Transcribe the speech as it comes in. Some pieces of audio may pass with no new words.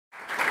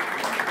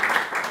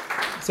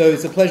So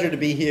it's a pleasure to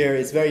be here.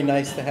 It's very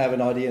nice to have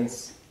an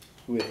audience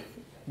with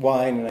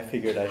wine, and I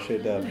figured I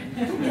should have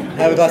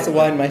a glass of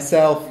wine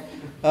myself.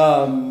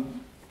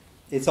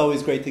 It's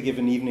always great to give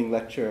an evening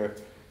lecture,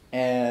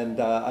 and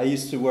I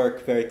used to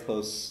work very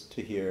close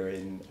to here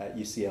at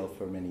UCL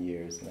for many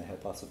years, and I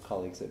had lots of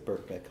colleagues at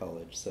Birkbeck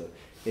College, so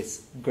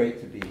it's great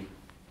to be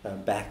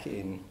back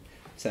in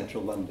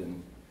central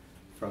London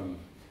from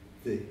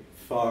the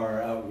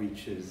far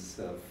outreaches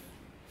of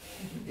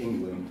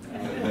England,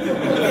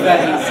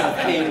 that is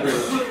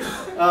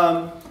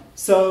Cambridge.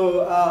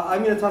 So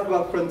I'm going to talk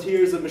about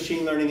frontiers of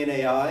machine learning and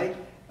AI.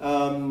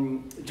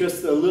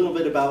 Just a little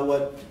bit about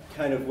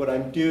what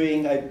I'm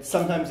doing. I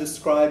sometimes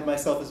describe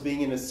myself as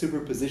being in a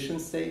superposition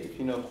state, if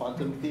you know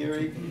quantum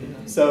theory.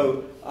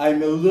 So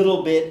I'm a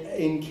little bit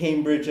in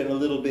Cambridge and a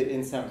little bit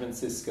in San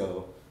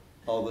Francisco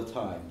all the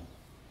time.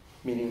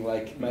 Meaning,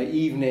 like, my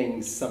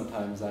evenings,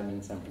 sometimes I'm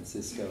in San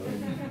Francisco,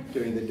 and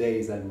during the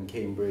days I'm in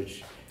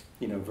Cambridge,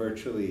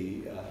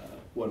 virtually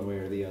one way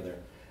or the other.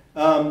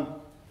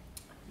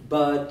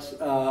 But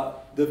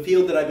the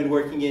field that I've been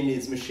working in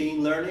is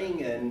machine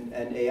learning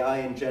and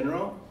AI in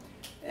general.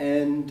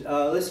 And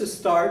let's just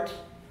start.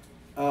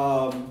 There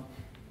are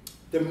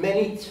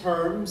many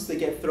terms that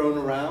get thrown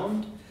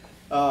around.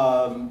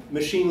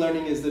 Machine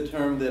learning is the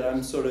term that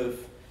I'm sort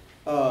of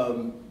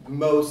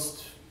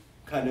most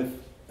kind of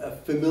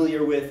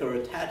familiar with or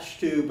attached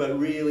to, but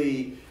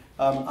really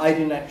I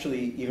didn't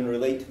actually even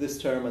relate to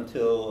this term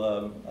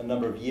until a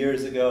number of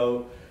years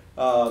ago.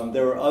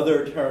 There were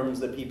other terms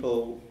that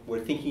people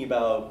were thinking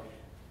about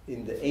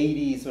in the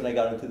 80s when I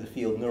got into the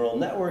field. Neural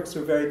networks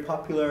were very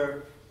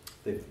popular.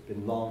 They've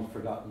been long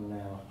forgotten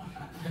now.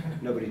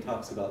 Nobody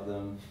talks about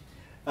them.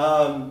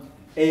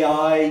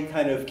 AI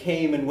kind of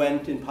came and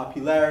went in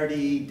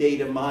popularity.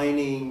 Data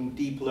mining,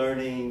 deep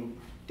learning,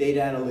 data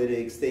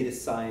analytics, data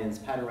science,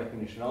 pattern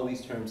recognition, all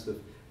these terms have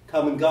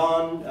come and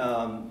gone,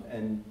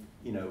 and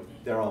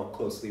they're all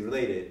closely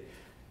related.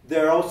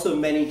 There are also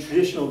many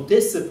traditional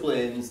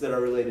disciplines that are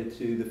related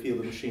to the field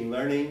of machine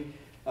learning.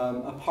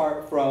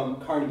 Apart from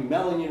Carnegie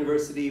Mellon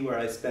University, where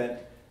I spent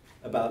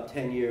about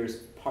 10 years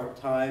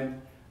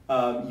part-time,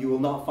 you will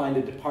not find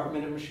a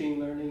department of machine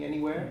learning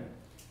anywhere.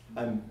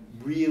 I'm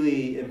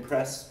really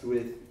impressed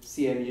with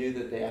CMU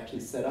that they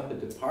actually set up a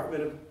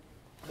department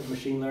of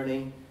machine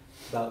learning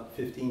about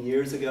 15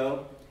 years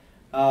ago.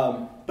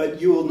 But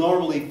you will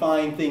normally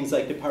find things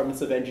like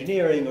departments of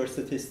engineering or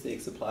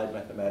statistics, applied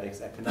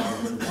mathematics,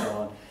 economics, and so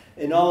on.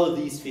 And all of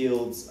these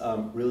fields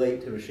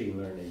relate to machine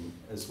learning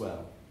as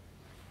well.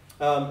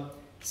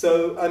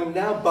 So I'm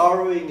now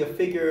borrowing a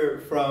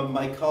figure from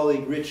my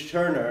colleague Rich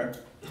Turner,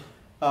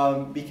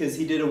 because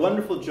he did a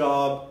wonderful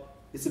job.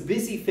 It's a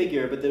busy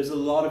figure, but there's a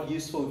lot of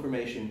useful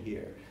information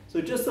here. So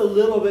just a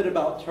little bit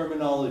about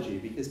terminology,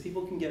 because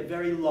people can get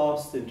very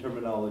lost in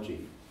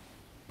terminology.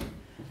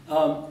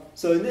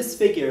 So in this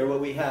figure, what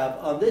we have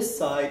on this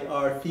side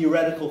are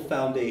theoretical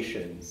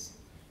foundations,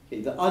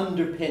 okay, the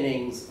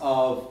underpinnings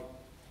of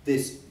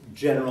this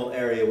general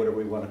area, whatever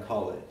we want to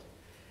call it.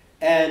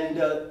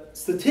 And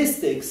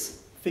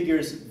statistics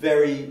figures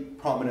very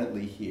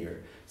prominently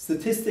here.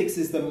 Statistics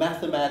is the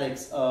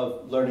mathematics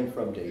of learning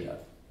from data,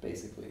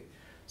 basically.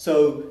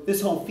 So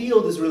this whole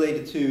field is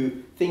related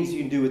to things you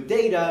can do with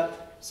data.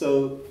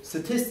 So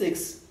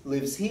statistics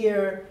lives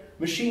here.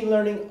 Machine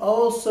learning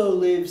also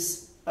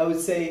lives, I would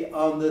say,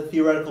 on the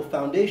theoretical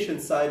foundation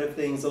side of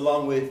things,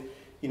 along with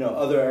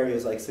other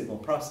areas like signal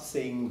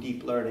processing,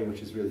 deep learning,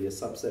 which is really a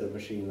subset of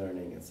machine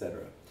learning,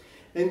 etc.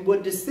 And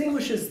what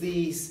distinguishes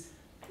these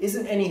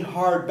isn't any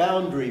hard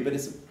boundary, but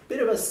it's a bit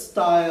of a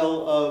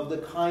style of the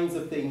kinds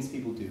of things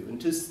people do.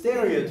 And to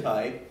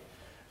stereotype,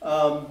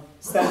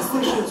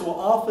 statisticians will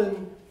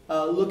often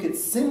look at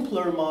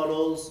simpler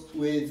models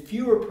with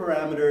fewer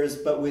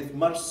parameters, but with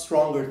much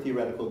stronger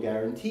theoretical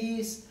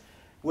guarantees,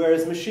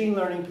 whereas machine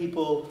learning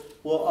people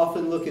will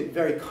often look at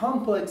very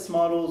complex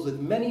models with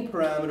many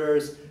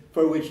parameters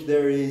for which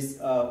there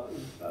is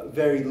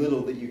very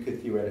little that you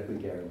could theoretically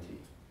guarantee.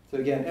 So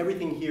again,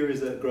 everything here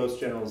is a gross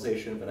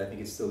generalization, but I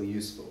think it's still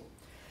useful.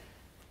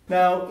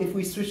 Now, if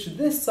we switch to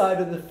this side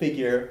of the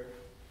figure,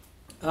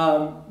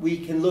 we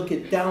can look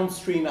at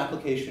downstream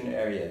application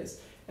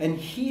areas. And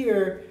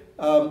here,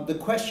 the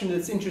question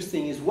that's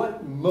interesting is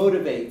what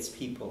motivates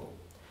people?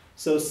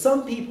 So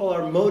some people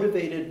are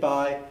motivated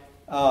by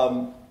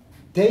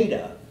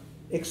data,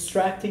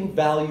 extracting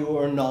value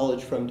or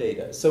knowledge from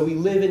data. So we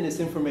live in this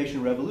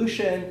information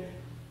revolution.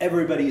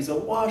 Everybody's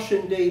awash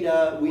in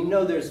data. We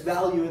know there's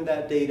value in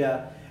that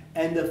data.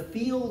 And the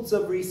fields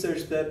of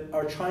research that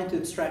are trying to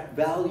extract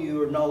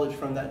value or knowledge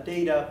from that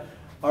data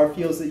are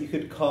fields that you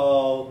could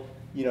call,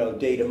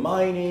 data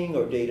mining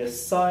or data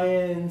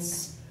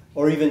science,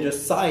 or even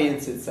just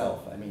science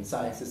itself. I mean,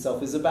 science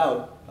itself is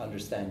about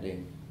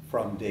understanding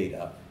from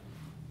data.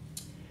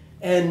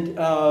 And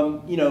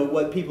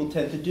what people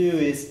tend to do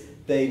is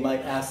they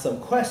might ask some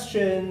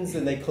questions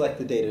and they collect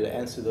the data to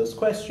answer those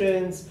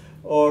questions.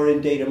 Or in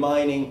data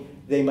mining,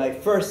 they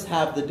might first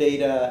have the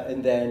data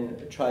and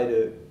then try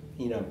to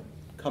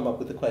come up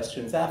with the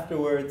questions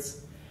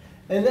afterwards.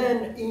 And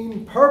then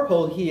in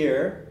purple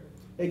here,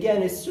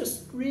 again, it's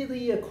just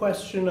really a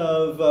question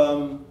of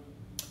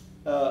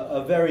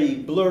a very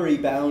blurry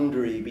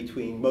boundary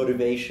between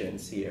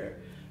motivations here.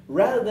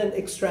 Rather than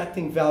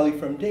extracting value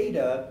from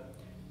data,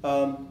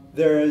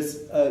 there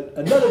is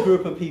another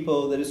group of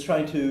people that is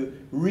trying to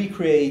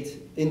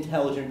recreate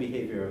intelligent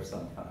behavior of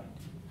some kind.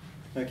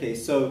 Okay,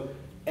 so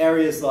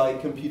areas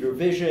like computer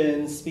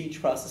vision,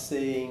 speech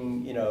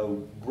processing,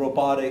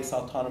 robotics,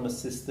 autonomous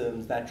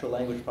systems, natural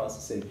language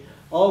processing,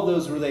 all of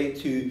those relate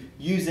to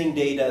using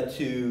data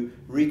to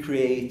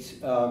recreate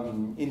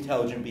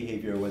intelligent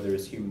behavior, whether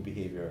it's human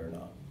behavior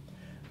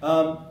or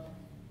not.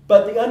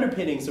 But the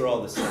underpinnings are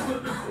all the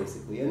same,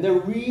 basically. And there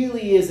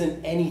really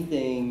isn't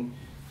anything,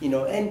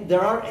 and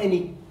there aren't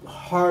any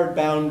hard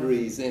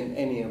boundaries in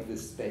any of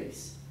this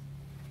space.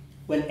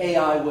 When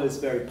AI was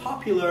very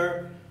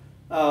popular,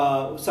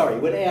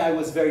 when AI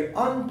was very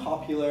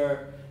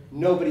unpopular,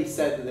 nobody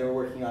said that they were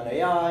working on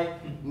AI.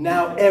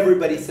 Now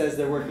everybody says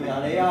they're working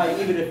on AI,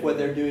 even if what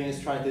they're doing is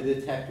trying to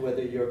detect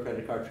whether your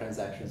credit card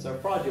transactions are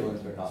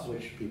fraudulent or not,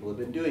 which people have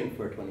been doing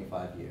for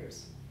 25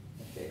 years,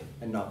 okay,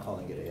 and not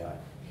calling it AI.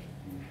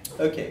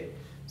 Okay,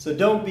 so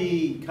don't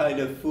be kind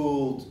of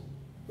fooled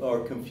or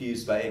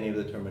confused by any of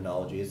the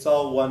terminology. It's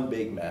all one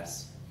big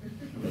mess,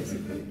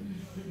 basically.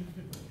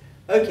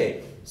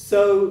 Okay,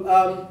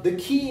 so the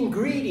key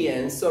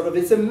ingredients,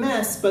 it's a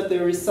mess, but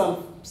there is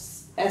some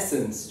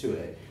essence to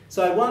it.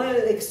 So I want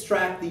to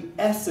extract the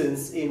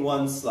essence in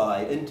one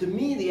slide. And to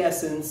me, the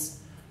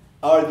essence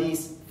are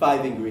these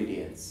 5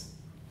 ingredients.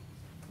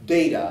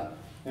 Data.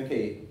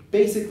 Okay,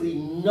 basically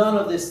none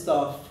of this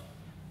stuff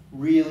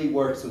really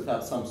works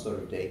without some sort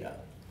of data.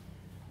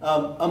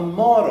 A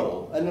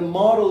model. And a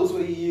model is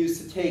what you use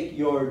to take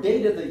your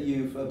data that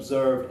you've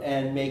observed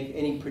and make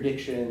any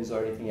predictions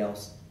or anything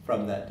else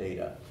from that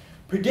data.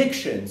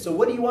 Prediction. So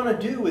what do you want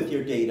to do with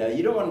your data?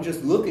 You don't want to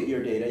just look at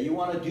your data. You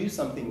want to do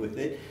something with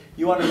it.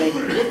 You want to make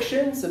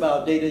predictions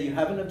about data you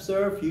haven't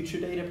observed, future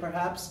data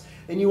perhaps,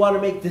 and you want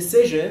to make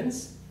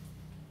decisions,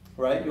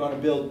 right? You want to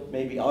build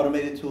maybe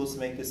automated tools to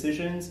make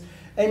decisions,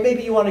 and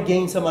maybe you want to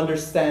gain some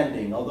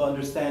understanding, although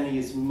understanding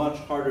is much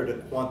harder to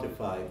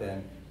quantify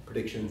than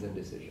predictions and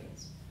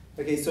decisions.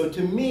 Okay, so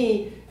to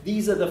me,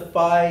 these are the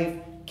 5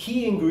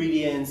 key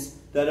ingredients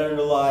that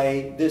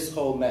underlie this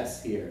whole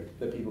mess here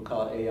that people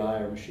call AI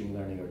or machine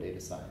learning or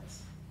data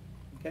science.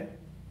 Okay?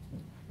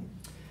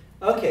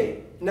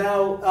 Okay,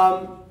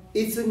 now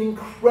it's an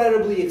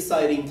incredibly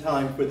exciting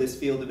time for this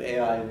field of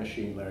AI and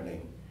machine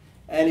learning.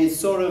 And it's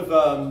sort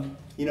of,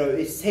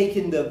 it's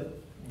taken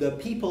the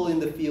people in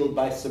the field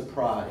by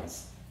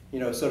surprise.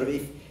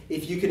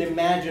 If you can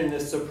imagine a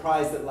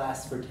surprise that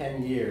lasts for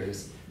 10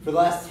 years. For the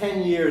last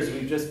 10 years,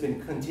 we've just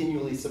been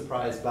continually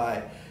surprised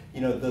by,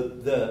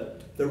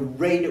 the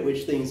rate at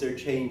which things are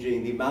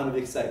changing, the amount of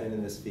excitement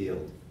in this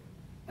field.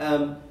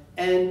 And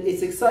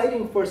it's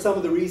exciting for some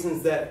of the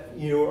reasons that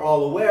you're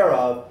all aware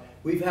of.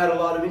 We've had a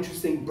lot of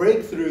interesting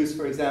breakthroughs,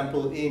 for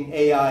example, in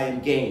AI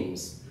and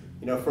games.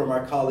 From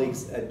our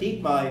colleagues at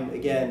DeepMind.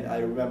 Again, I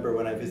remember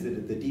when I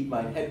visited the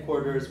DeepMind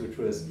headquarters, which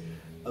was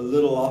a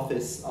little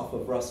office off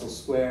of Russell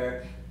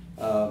Square.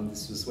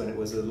 This was when it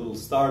was a little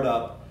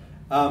startup.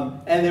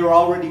 And they were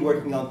already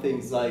working on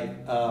things like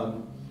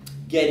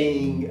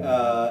getting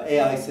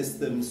AI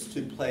systems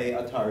to play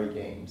Atari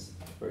games,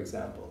 for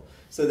example.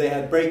 So they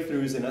had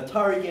breakthroughs in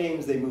Atari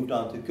games, they moved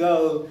on to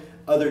Go.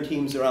 Other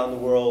teams around the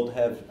world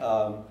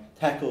have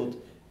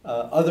tackled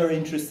other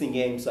interesting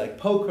games like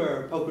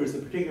poker. Poker is a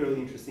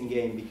particularly interesting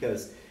game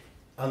because,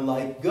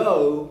 unlike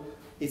Go,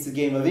 it's a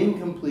game of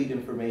incomplete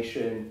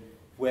information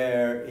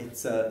where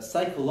it's a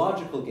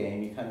psychological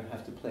game. You kind of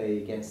have to play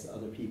against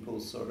other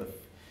people's sort of,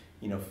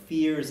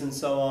 fears and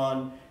so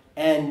on.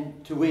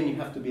 And to win, you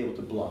have to be able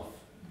to bluff.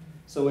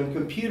 So when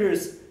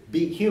computers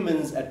beat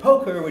humans at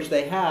poker, which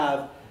they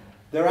have,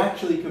 there are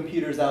actually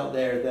computers out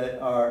there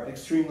that are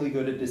extremely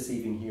good at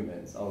deceiving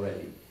humans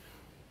already.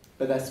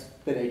 But that's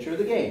the nature of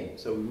the game.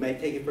 So we might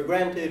take it for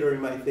granted, or we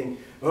might think,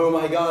 oh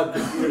my God,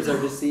 computers are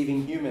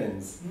deceiving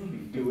humans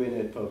to win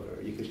at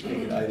poker. You could take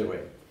it either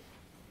way.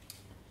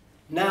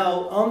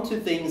 Now, on to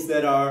things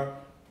that are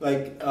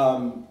like,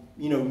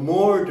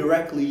 more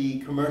directly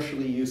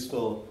commercially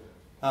useful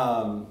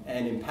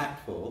and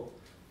impactful.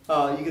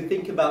 You could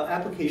think about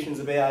applications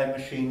of AI and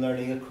machine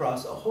learning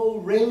across a whole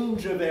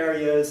range of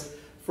areas,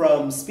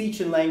 from speech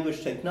and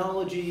language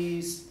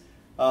technologies,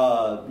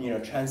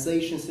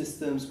 translation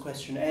systems,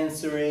 question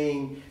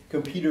answering,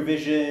 computer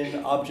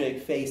vision,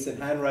 object, face,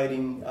 and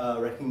handwriting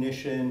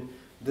recognition,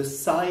 the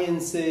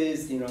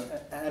sciences,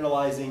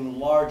 analyzing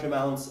large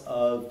amounts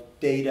of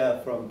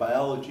data from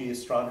biology,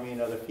 astronomy,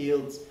 and other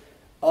fields,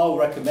 all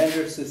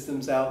recommender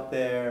systems out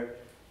there.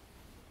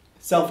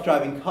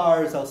 Self-driving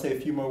cars, I'll say a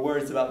few more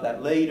words about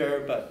that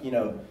later, but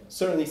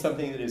certainly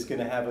something that is going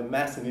to have a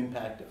massive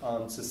impact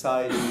on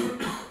society,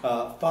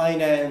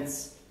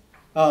 finance,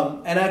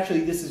 and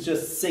actually this is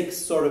just 6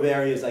 sort of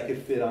areas I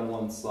could fit on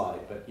one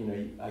slide, but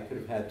I could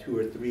have had 2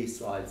 or 3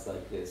 slides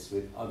like this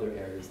with other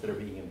areas that are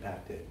being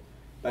impacted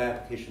by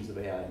applications of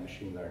AI and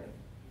machine learning.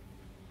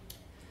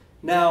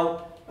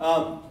 Now,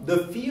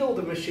 the field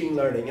of machine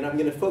learning, and I'm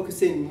going to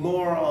focus in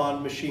more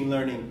on machine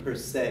learning per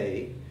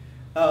se,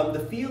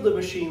 the field of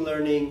machine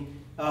learning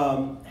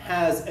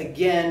has,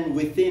 again,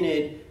 within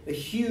it, a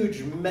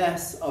huge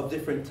mess of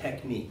different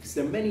techniques.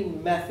 There are many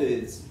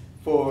methods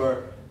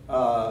for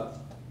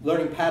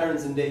learning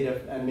patterns in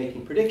data and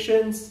making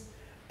predictions,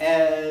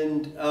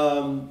 and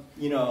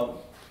you know,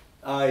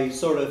 I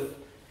sort of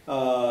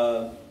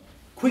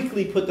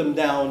quickly put them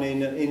down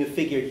in a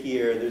figure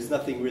here. There's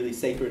nothing really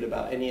sacred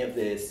about any of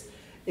this,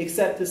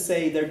 except to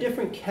say there are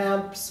different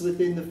camps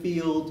within the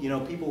field. You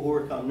know, people who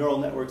work on neural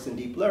networks and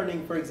deep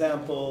learning, for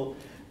example,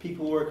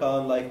 people who work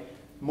on like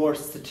more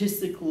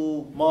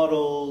statistical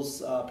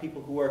models,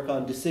 people who work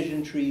on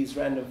decision trees,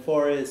 random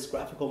forests,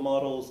 graphical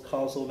models,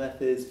 causal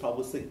methods,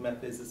 probabilistic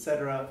methods,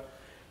 etc.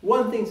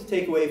 One thing to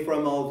take away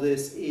from all of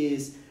this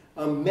is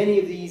many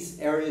of these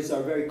areas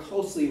are very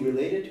closely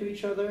related to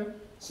each other.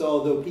 So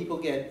although people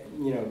get,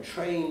 you know,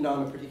 trained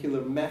on a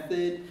particular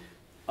method,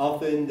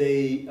 often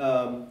they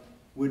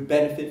would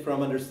benefit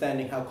from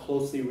understanding how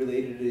closely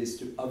related it is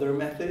to other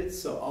methods.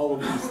 So all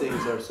of these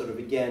things are sort of,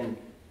 again,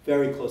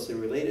 very closely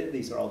related.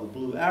 These are all the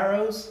blue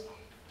arrows.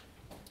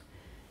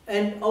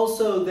 And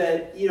also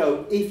that, you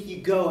know, if you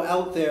go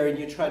out there and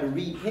you try to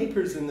read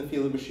papers in the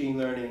field of machine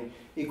learning,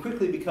 it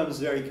quickly becomes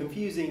very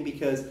confusing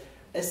because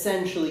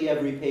essentially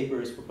every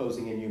paper is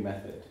proposing a new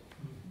method,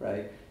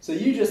 right? So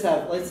you just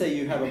have, let's say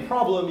you have a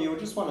problem, you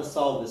just want to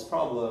solve this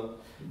problem.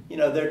 You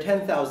know, there are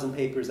 10,000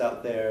 papers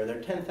out there, there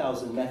are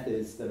 10,000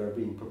 methods that are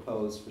being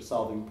proposed for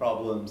solving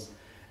problems.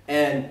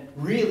 And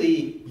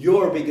really,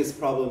 your biggest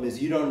problem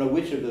is you don't know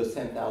which of those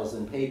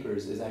 10,000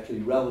 papers is actually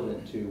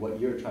relevant to what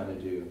you're trying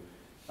to do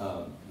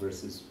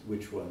versus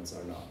which ones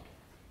are not.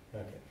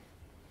 Okay.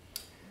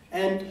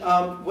 And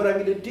what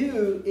I'm going to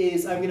do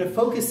is I'm going to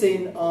focus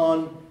in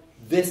on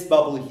this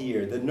bubble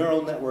here, the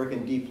neural network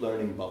and deep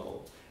learning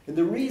bubble. And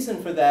the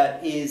reason for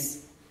that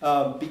is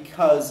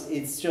because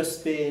it's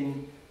just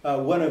been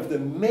one of the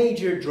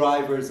major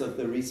drivers of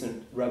the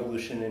recent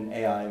revolution in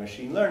AI and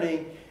machine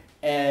learning.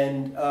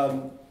 And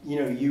you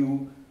know,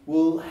 you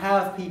will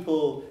have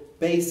people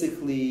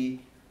basically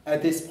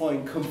at this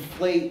point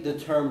conflate the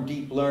term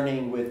deep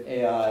learning with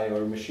AI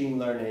or machine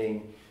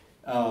learning,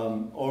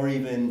 or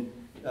even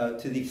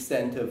to the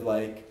extent of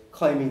like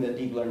claiming that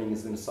deep learning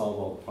is going to solve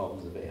all the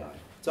problems of AI.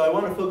 So I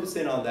want to focus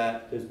in on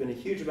that. There's been a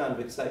huge amount of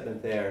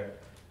excitement there,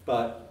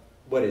 but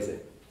what is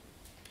it?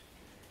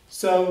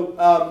 So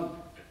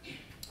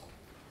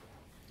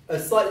a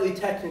slightly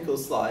technical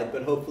slide,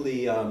 but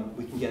hopefully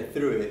we can get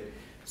through it.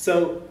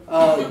 So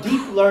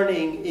deep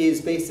learning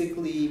is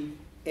basically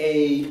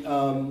a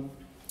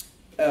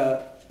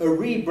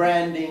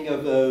rebranding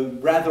of a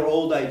rather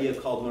old idea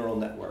called neural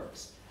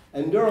networks.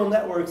 And neural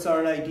networks are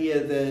an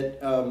idea that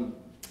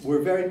were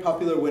very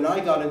popular when I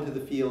got into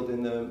the field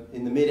in the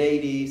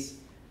mid-'80s.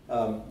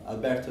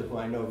 Alberto, who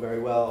I know very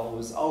well,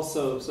 was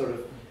also sort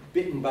of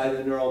bitten by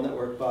the neural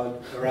network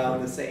bug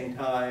around the same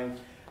time.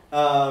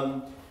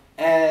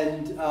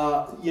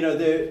 You know,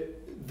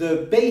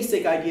 the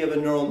basic idea of a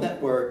neural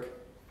network,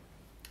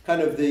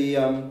 kind of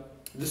the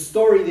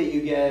story that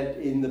you get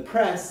in the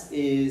press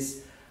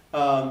is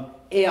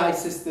AI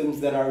systems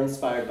that are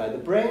inspired by the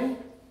brain.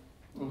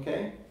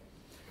 Okay?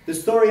 The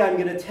story I'm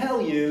going to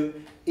tell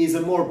you is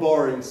a more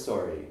boring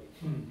story.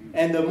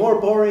 And the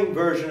more boring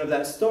version of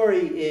that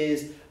story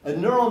is a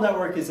neural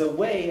network is a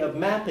way of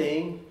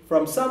mapping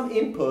from some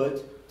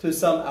input to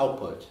some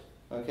output.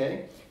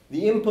 Okay?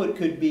 The input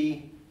could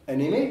be an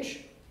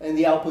image, and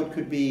the output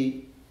could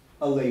be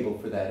a label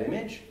for that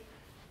image.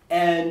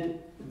 And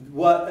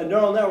what a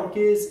neural network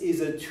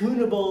is a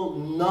tunable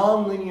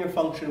nonlinear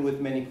function with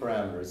many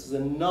parameters. It's a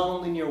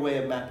nonlinear way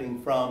of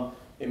mapping from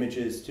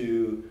images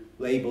to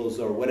labels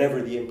or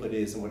whatever the input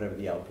is and whatever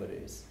the output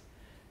is.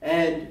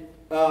 And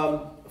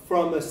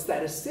from a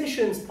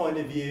statistician's point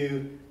of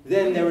view,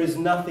 then there is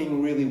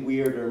nothing really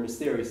weird or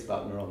mysterious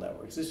about neural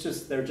networks.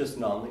 They're just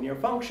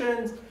nonlinear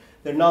functions.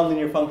 They're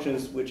nonlinear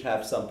functions which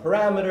have some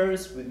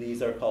parameters.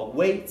 These are called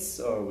weights,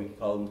 or we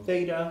call them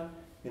theta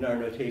in our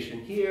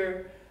notation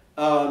here.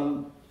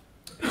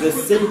 The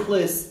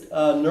simplest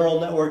neural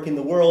network in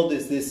the world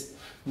is this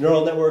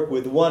neural network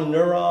with one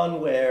neuron,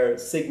 where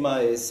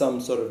sigma is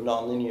some sort of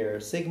nonlinear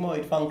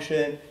sigmoid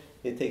function.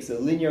 It takes a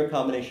linear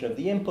combination of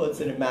the inputs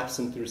and it maps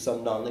them through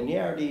some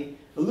nonlinearity.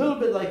 A little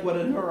bit like what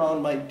a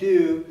neuron might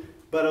do,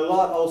 but a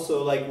lot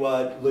also like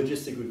what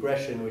logistic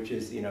regression, which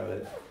is, you know,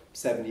 a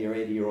 70 or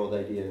 80-year-old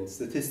idea in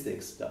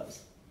statistics,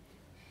 does.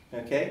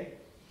 Okay?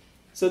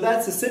 So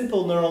that's a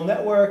simple neural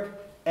network.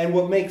 And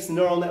what makes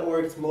neural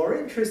networks more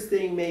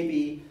interesting,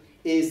 maybe,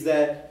 is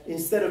that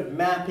instead of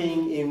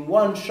mapping in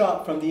one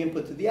shot from the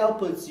input to the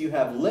outputs, you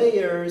have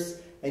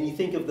layers, and you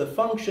think of the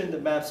function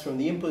that maps from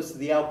the inputs to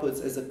the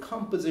outputs as a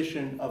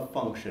composition of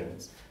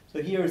functions.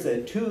 So here's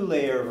a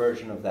two-layer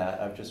version of that.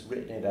 I've just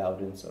written it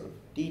out in sort of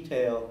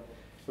detail,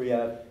 where you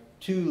have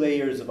two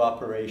layers of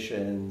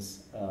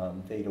operations,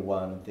 theta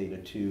 1 and theta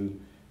 2,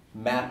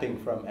 mapping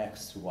from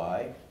x to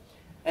y.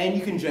 And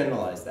you can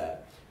generalize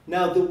that.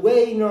 Now, the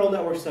way neural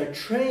networks are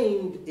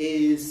trained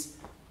is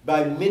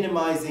by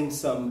minimizing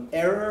some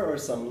error or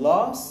some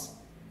loss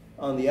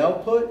on the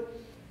output.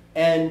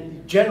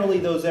 And generally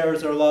those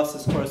errors or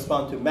losses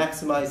correspond to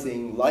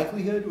maximizing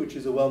likelihood, which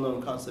is a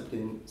well-known concept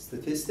in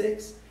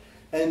statistics.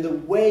 And the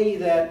way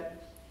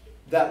that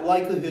that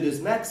likelihood is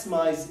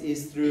maximized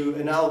is through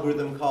an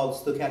algorithm called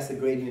stochastic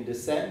gradient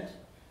descent,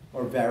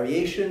 or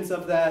variations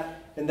of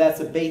that, and that's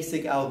a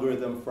basic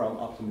algorithm from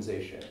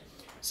optimization.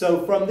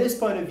 So from this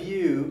point of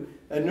view,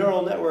 a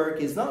neural network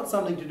is not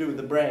something to do with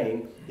the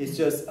brain, it's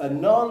just a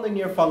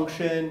nonlinear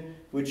function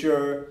which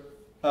you're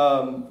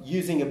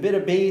using a bit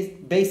of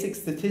basic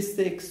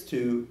statistics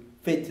to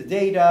fit to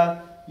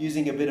data,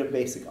 using a bit of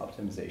basic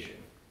optimization.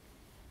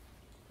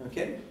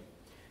 Okay?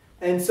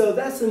 And so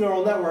that's the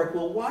neural network.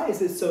 Well, why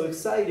is it so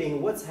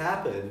exciting? What's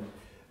happened?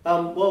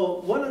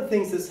 Well, one of the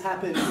things that's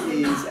happened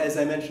is, as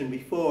I mentioned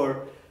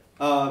before,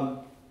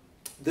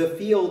 the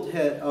field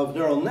of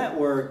neural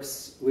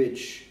networks,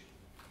 which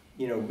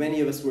many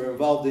of us were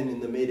involved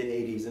in the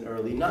mid-80s and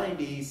early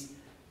 90s,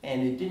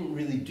 and it didn't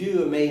really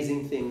do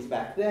amazing things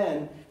back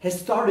then, has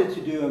started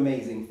to do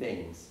amazing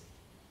things.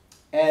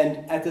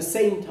 And at the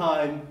same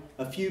time,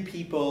 a few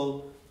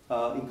people,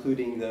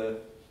 including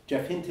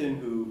Jeff Hinton,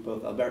 who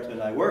both Alberto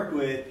and I worked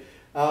with,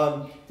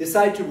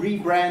 decided to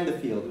rebrand the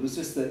field. It was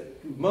just the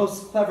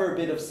most clever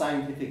bit of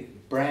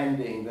scientific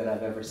branding that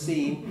I've ever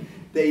seen.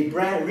 They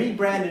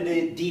rebranded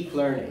it deep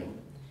learning.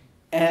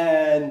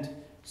 And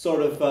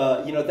sort of,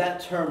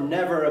 that term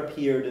never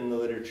appeared in the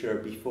literature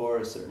before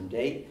a certain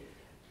date.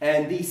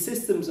 And these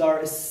systems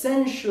are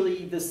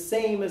essentially the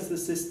same as the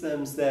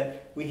systems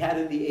that we had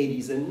in the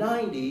 80s and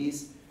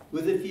 90s,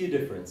 with a few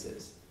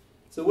differences.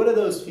 So what are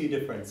those few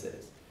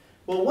differences?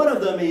 Well, one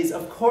of them is,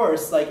 of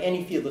course, like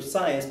any field of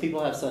science,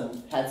 people had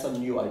some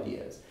new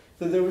ideas.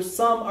 So there were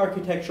some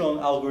architectural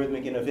and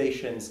algorithmic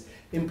innovations.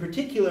 In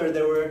particular,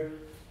 there were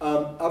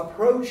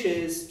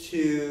approaches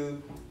to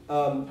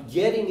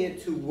getting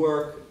it to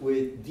work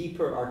with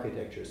deeper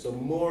architecture, so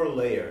more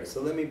layers.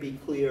 So let me be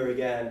clear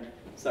again.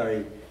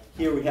 Sorry.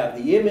 Here we have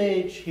the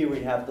image, here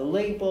we have the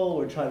label.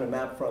 We're trying to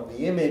map from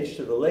the image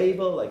to the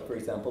label, like, for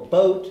example,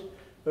 boat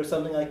or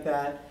something like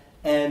that.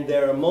 And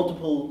there are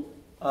multiple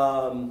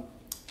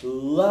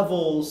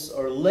levels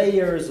or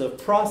layers of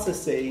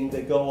processing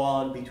that go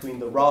on between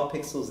the raw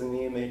pixels in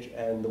the image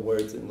and the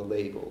words in the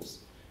labels.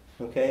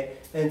 Okay?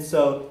 And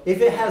so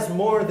if it has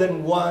more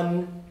than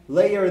one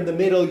layer in the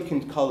middle, you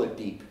can call it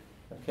deep.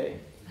 Okay?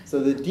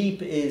 So the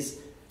deep is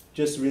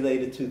just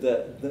related to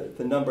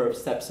the number of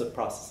steps of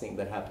processing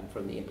that happen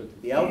from the input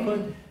to the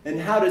output.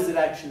 And how does it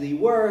actually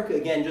work?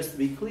 Again, just to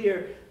be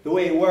clear, the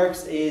way it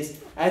works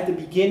is at the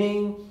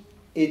beginning,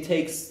 it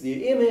takes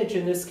the image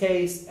in this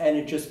case, and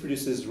it just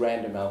produces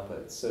random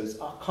outputs. So it's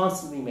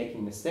constantly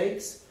making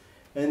mistakes.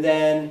 And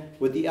then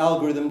what the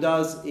algorithm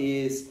does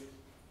is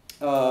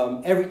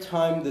every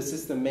time the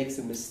system makes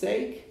a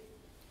mistake,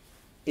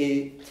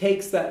 it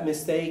takes that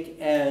mistake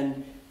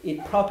and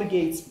it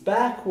propagates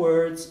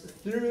backwards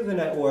through the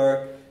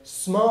network,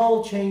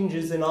 small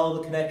changes in all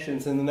the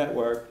connections in the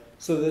network,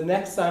 so the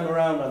next time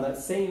around on that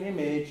same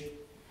image, it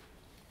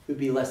would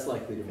be less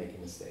likely to make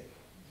a mistake.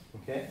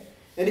 Okay?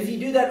 And if you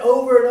do that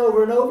over and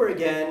over and over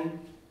again,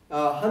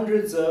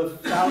 hundreds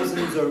of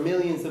thousands or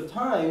millions of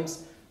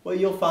times, what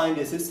you'll find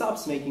is it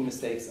stops making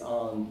mistakes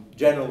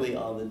generally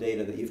on the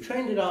data that you've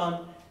trained it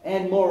on,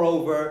 and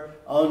moreover,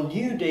 on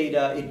new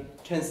data,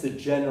 it tends to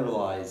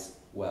generalize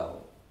well.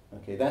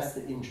 Okay, that's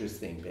the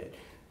interesting bit.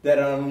 That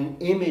on an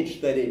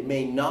image that it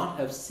may not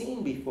have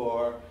seen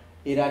before,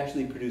 it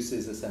actually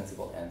produces a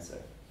sensible answer.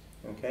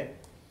 Okay?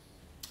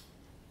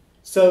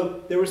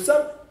 So there were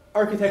some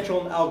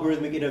architectural and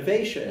algorithmic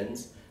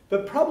innovations,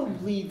 but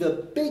probably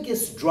the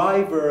biggest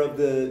driver of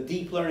the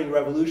deep learning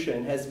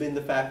revolution has been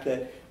the fact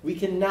that we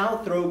can now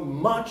throw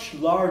much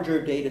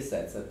larger data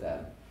sets at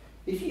them.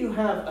 If you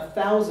have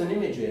 1,000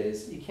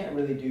 images, you can't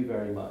really do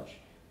very much.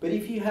 But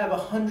if you have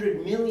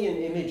 100 million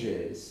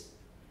images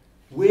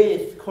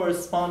with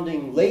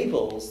corresponding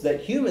labels that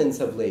humans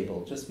have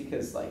labeled, just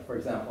because, like, for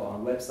example,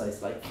 on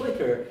websites like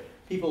Flickr,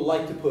 people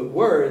like to put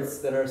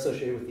words that are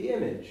associated with the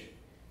image.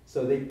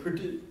 So they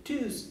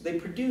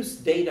produce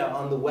data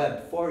on the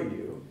web for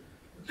you.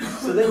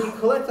 So then you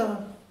collect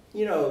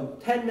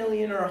 10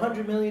 million or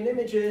 100 million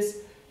images,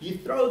 you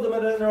throw them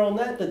at a neural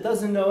net that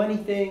doesn't know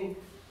anything,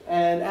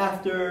 and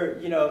after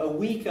a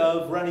week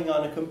of running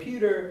on a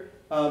computer,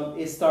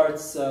 it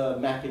starts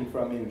mapping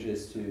from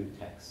images to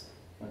text.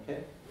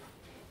 Okay?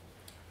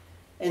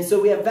 And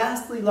so we have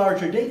vastly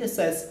larger data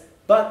sets,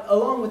 but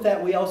along with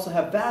that, we also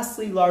have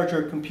vastly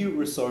larger compute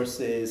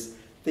resources,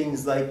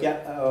 things like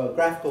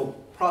graphical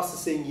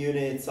processing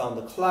units on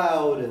the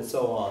cloud and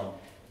so on.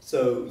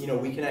 So,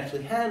 we can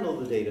actually handle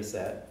the data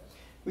set.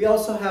 We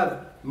also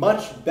have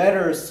much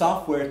better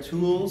software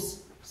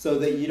tools so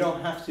that you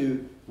don't have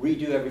to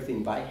redo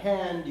everything by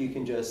hand. You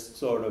can just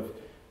sort of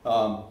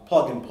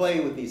plug and play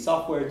with these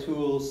software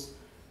tools.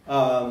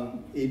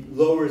 It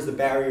lowers the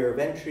barrier of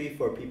entry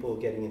for people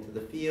getting into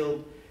the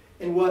field.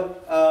 And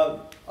what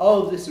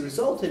all of this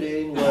resulted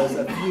in was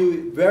a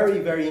few very,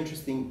 very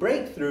interesting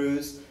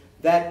breakthroughs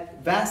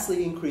that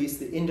vastly increased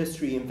the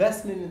industry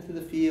investment into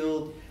the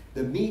field,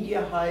 the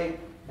media hype,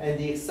 and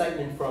the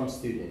excitement from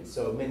students.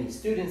 So many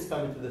students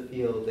come into the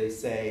field, they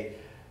say,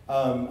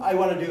 I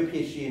want to do a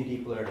PhD in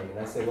deep learning. And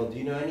I say, well, do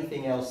you know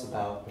anything else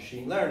about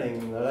machine learning?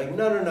 And they're like,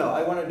 no, no, no,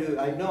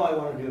 I know I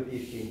want to do a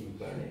PhD in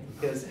deep learning.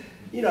 Because,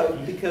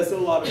 because a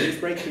lot of these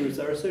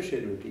breakthroughs are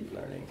associated with deep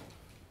learning.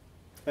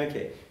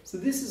 Okay, so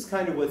this is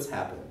kind of what's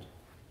happened.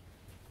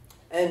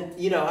 And,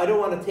 I don't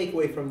want to take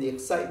away from the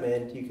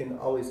excitement. You can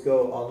always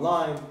go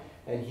online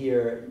and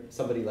hear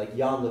somebody like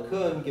Jan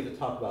LeCun give a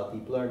talk about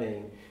deep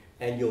learning,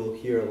 and you'll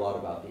hear a lot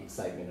about the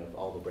excitement of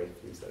all the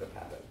breakthroughs that have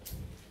happened.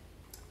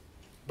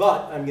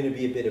 But I'm going to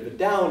be a bit of a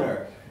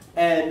downer.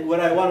 And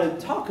what I want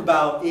to talk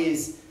about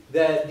is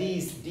that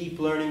these deep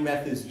learning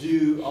methods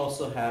do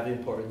also have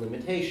important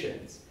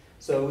limitations.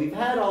 So we've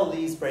had all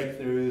these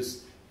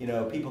breakthroughs,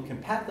 people can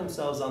pat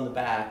themselves on the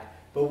back,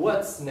 but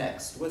what's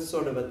next? What's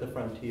sort of at the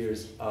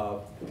frontiers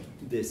of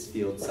this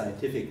field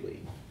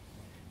scientifically?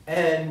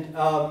 And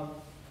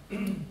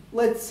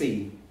let's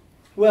see.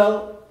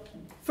 Well,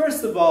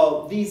 first of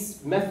all,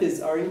 these methods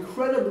are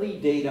incredibly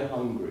data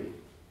hungry,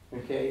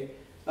 okay?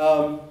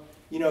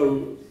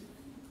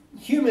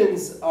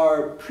 Humans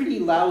are pretty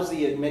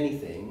lousy at many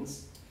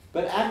things,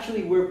 but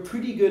actually we're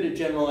pretty good at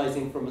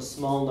generalizing from a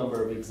small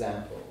number of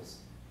examples.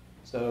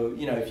 So,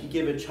 if you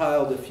give a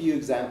child a few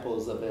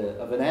examples of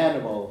an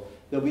animal,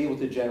 they'll be able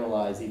to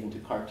generalize even to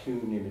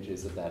cartoon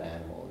images of that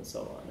animal and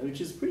so on,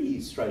 which is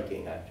pretty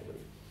striking, actually.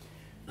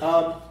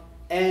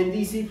 And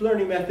these deep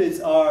learning methods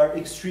are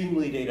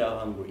extremely data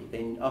hungry.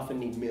 They often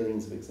need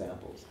millions of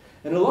examples.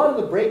 And a lot of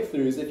the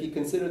breakthroughs, if you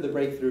consider the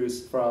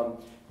breakthroughs from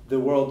the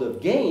world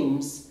of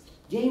games,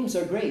 games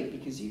are great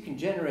because you can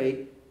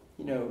generate,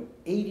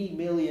 80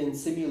 million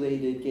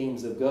simulated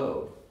games of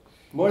Go,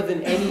 more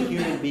than any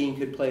human being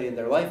could play in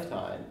their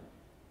lifetime.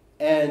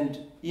 And,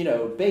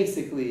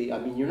 basically,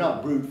 you're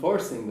not brute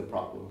forcing the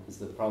problem because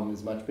the problem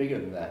is much bigger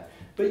than that.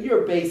 But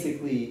you're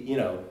basically,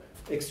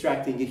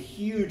 extracting a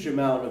huge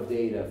amount of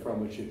data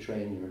from which to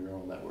train your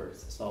neural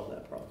networks to solve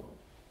that problem.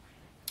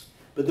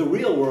 But the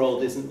real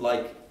world isn't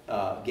like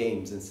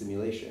games and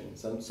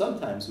simulations.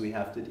 Sometimes we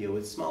have to deal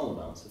with small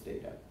amounts of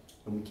data,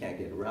 and we can't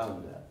get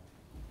around that.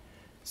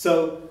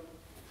 So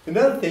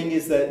another thing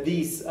is that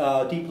these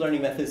deep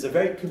learning methods are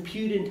very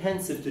compute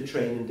intensive to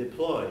train and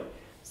deploy.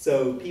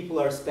 So people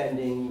are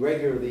spending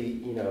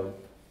regularly,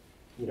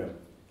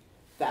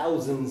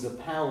 thousands of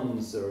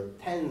pounds or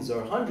tens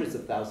or hundreds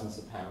of thousands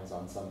of pounds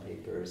on some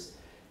papers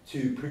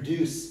to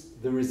produce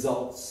the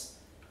results.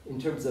 In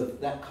terms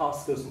of that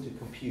cost goes into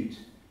compute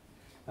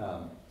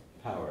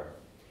power.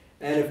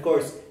 And of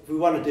course, if we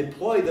want to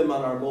deploy them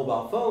on our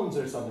mobile phones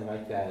or something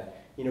like that,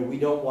 we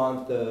don't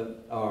want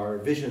our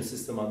vision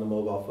system on the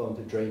mobile phone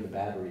to drain the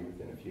battery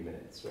within a few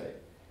minutes, right?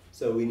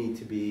 So we need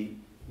to be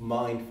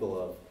mindful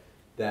of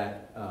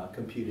that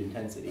compute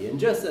intensity. And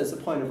just as a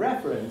point of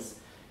reference,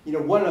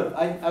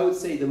 I would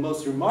say the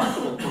most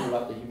remarkable thing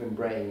about the human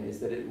brain is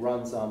that it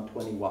runs on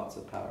 20 watts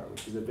of power,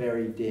 which is a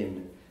very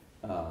dim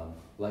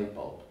light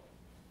bulb.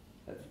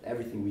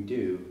 Everything we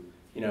do,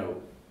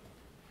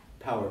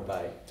 powered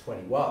by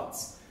 20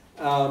 watts.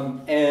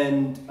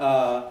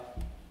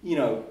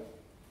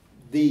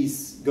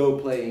 These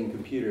Go-playing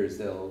computers,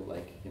 they'll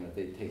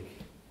they take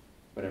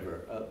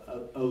whatever,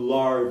 a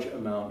large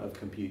amount of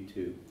compute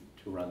to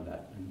run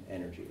that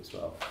energy as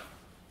well.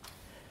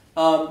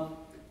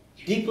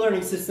 Deep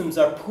learning systems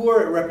are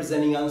poor at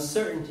representing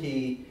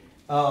uncertainty.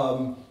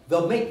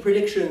 They'll make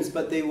predictions,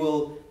 but they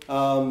will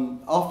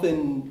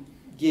often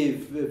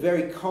give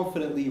very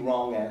confidently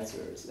wrong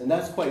answers. And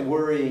that's quite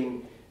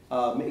worrying.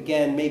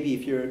 Again, maybe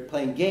if you're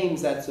playing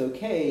games, that's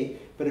okay.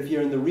 But if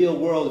you're in the real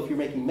world, if you're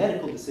making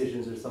medical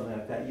decisions or something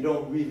like that, you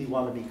don't really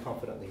want to be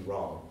confidently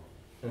wrong.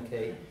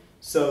 Okay?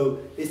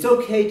 So it's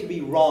okay to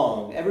be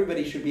wrong.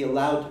 Everybody should be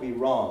allowed to be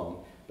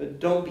wrong. But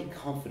don't be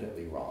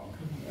confidently wrong.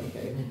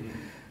 Okay?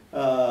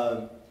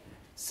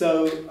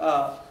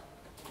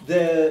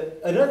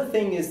 Another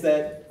thing is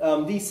that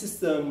in these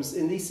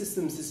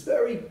systems, it's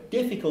very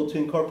difficult to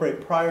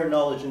incorporate prior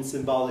knowledge and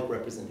symbolic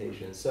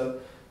representation. So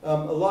a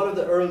lot of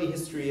the early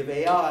history of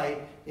AI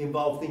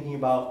involved thinking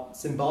about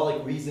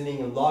symbolic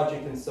reasoning and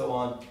logic and so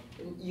on.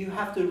 You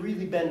have to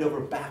really bend over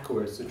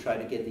backwards to try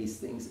to get these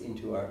things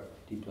into our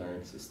deep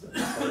learning systems.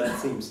 So that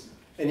seems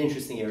an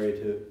interesting area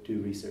to do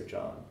research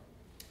on.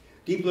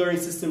 Deep learning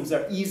systems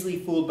are easily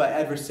fooled by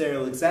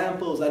adversarial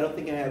examples. I don't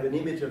think I have an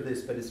image of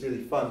this, but it's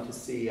really fun to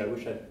see. I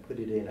wish I'd put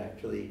it in,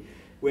 actually,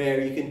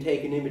 where you can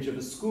take an image of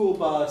a school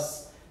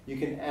bus, you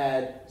can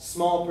add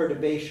small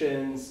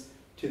perturbations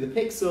to the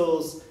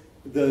pixels.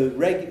 The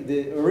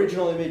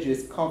original image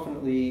is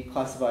confidently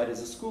classified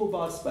as a school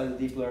bus by the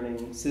deep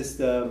learning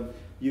system.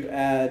 You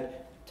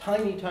add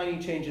tiny, tiny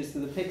changes to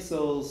the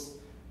pixels,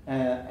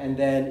 and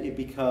then it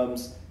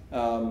becomes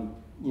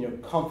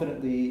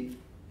confidently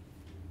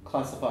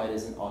classified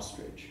as an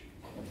ostrich.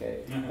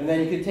 Okay? And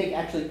then you could take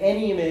actually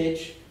any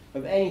image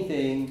of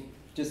anything,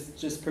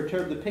 just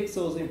perturb the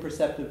pixels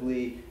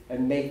imperceptibly,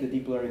 and make the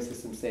deep learning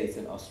system say it's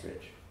an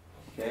ostrich.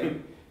 Okay?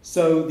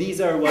 So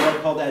these are what I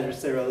call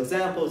adversarial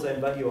examples. I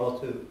invite you all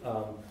to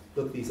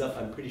look these up.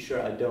 I'm pretty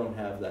sure I don't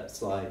have that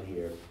slide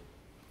here.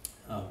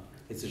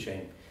 It's a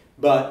shame.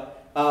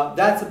 But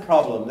that's a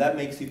problem. That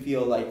makes you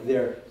feel like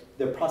they're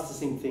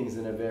processing things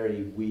in a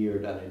very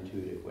weird,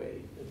 unintuitive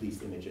way, at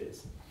least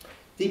images.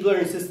 Deep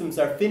learning systems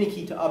are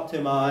finicky to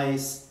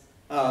optimize.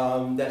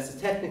 That's a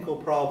technical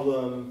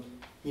problem.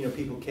 You know,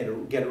 people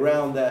can't get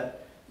around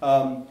that.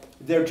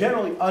 They're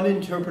generally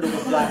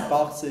uninterpretable black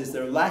boxes.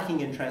 They're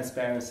lacking in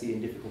transparency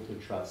and difficult to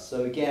trust.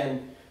 So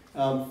again,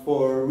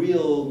 for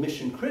real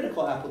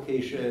mission-critical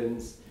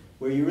applications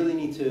where you really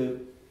need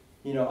to,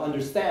 you know,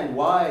 understand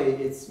why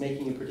it's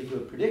making a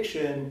particular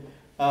prediction,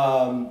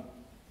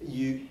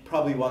 you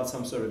probably want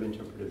some sort of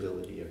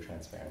interpretability or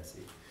transparency.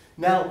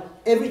 Now,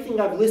 everything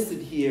I've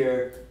listed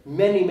here,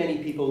 many, many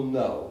people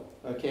know,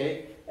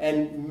 okay?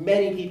 And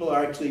many people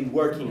are actually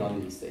working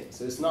on these things.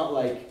 So it's not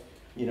like,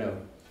 you know,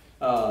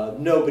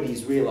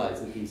 nobody's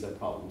realized that these are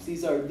problems.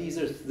 These are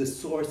the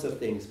source of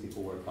things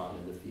people work on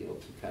in the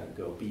field to kind of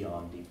go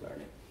beyond deep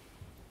learning.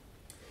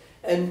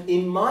 And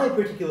in my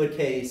particular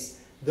case,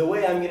 the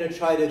way I'm going to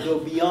try to go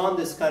beyond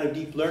this kind of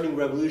deep learning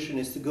revolution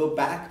is to go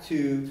back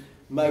to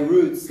my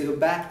roots, to go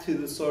back to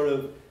the sort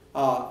of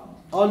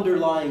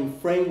underlying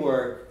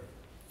framework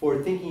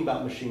for thinking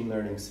about machine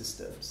learning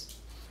systems.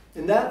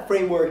 And that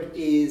framework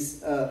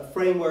is a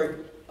framework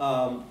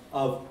of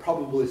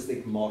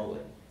probabilistic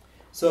modeling.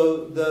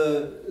 So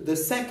the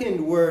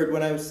second word,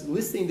 when I was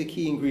listing the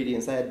key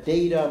ingredients, I had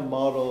data,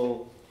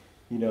 model,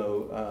 you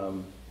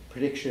know,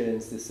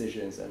 predictions,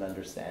 decisions, and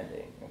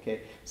understanding.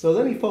 Okay. So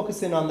let me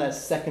focus in on that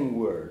second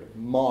word,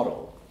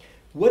 model.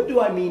 What do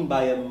I mean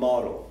by a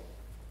model?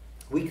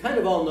 We kind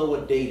of all know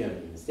what data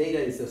means. Data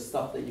is the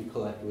stuff that you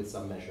collect with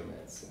some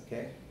measurements.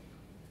 Okay.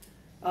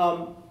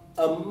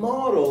 A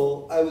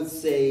model, I would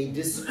say,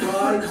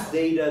 describes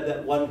data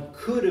that one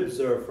could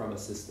observe from a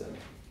system.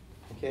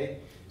 Okay.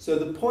 So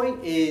the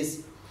point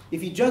is,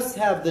 if you just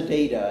have the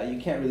data,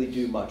 you can't really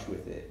do much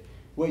with it.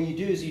 What you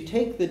do is you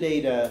take the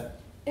data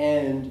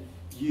and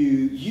you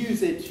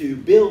use it to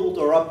build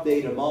or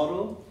update a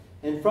model,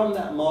 and from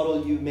that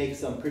model you make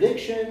some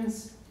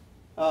predictions,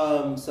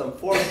 some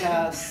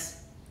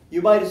forecasts.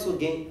 You might also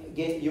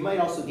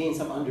gain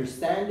some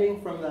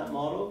understanding from that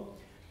model,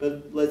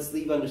 but let's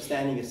leave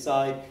understanding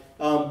aside.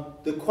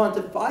 The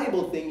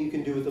quantifiable thing you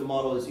can do with a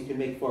model is you can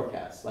make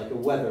forecasts, like a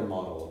weather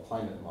model, a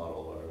climate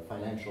model, or a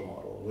financial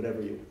model,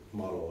 whatever you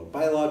model, a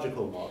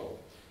biological model.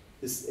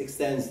 This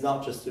extends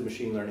not just to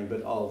machine learning,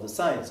 but all of the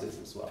sciences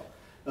as well.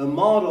 A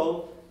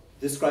model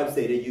describes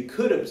data you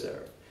could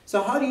observe.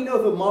 So how do you know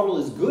if a model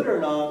is good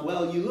or not?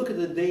 Well, you look at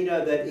the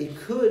data that it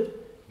could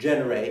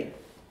generate,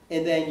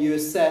 and then you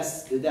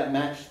assess, did that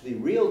match the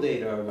real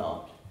data or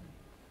not?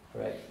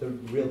 Right? The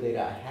real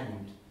data I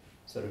hadn't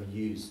sort of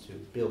used to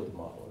build the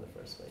model in the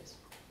first place.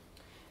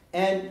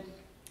 And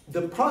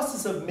the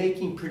process of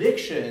making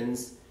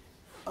predictions,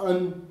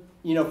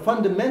 you know,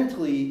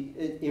 fundamentally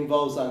it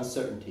involves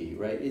uncertainty,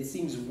 right? It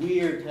seems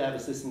weird to have a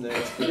system that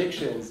makes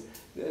predictions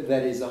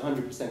that is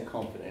 100%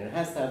 confident. It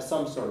has to have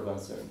some sort of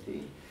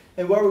uncertainty.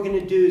 And what we're going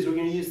to do is we're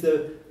going to use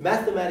the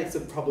mathematics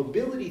of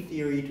probability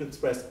theory to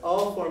express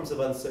all forms of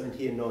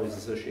uncertainty and noise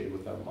associated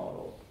with our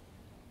model.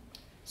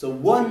 So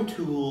one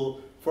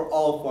tool for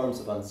all forms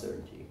of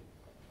uncertainty.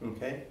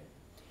 Okay?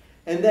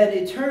 And then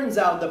it turns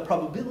out that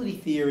probability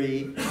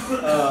theory,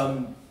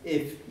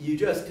 if you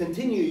just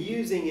continue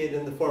using it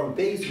in the form of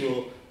Bayes'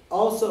 rule,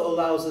 also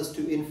allows us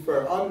to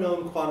infer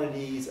unknown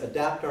quantities,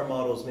 adapt our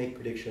models, make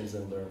predictions,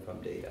 and learn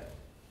from data.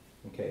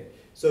 Okay?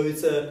 So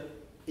it's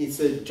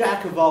a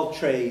jack of all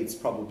trades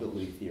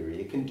probability theory.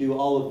 It can do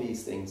all of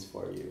these things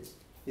for you.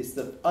 It's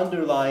the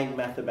underlying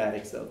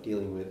mathematics of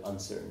dealing with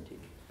uncertainty,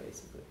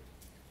 basically.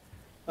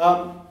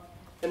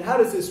 And how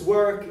does this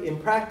work in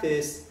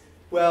practice?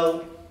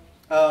 Well,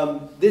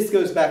 this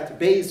goes back to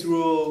Bayes'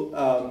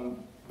 rule.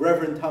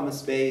 Reverend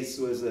Thomas Bayes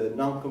was a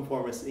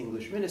nonconformist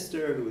English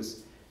minister who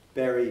was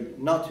buried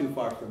not too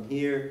far from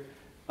here.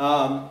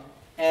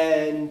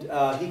 And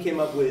he came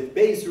up with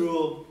Bayes'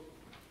 rule.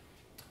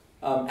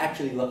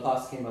 Actually,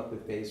 Laplace came up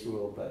with Bayes'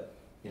 rule, but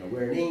you know,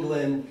 we're in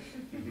England,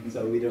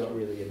 so we don't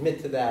really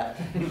admit to that.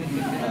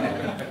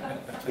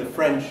 The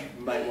French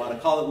might want to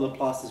call it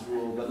Laplace's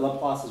rule, but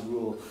Laplace's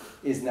rule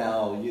is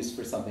now used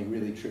for something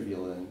really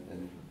trivial and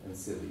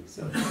silly,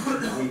 so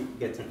we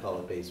get to call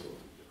it Bayes' rule.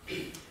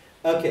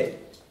 Okay,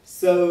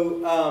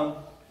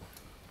 so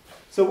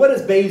what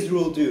does Bayes'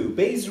 rule do?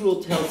 Bayes'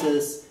 rule tells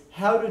us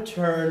how to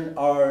turn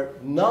our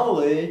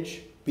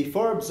knowledge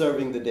before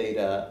observing the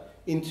data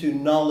into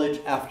knowledge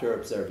after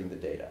observing the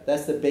data.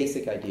 That's the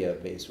basic idea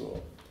of Bayes'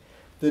 rule.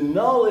 The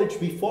knowledge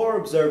before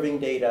observing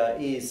data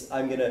is,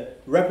 I'm going to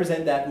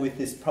represent that with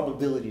this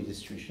probability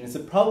distribution. It's a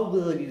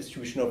probability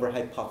distribution over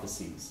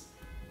hypotheses.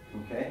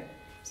 Okay?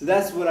 So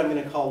that's what I'm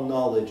going to call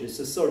knowledge. It's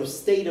a sort of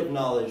state of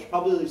knowledge,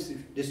 probability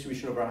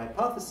distribution over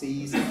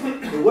hypotheses.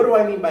 And what do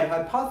I mean by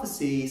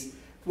hypotheses?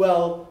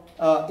 Well,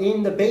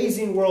 in the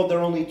Bayesian world, there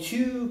are only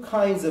two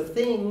kinds of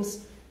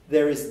things.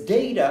 There is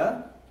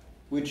data,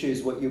 which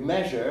is what you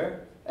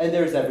measure, and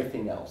there's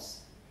everything else.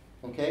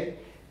 Okay?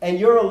 And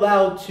you're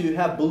allowed to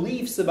have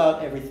beliefs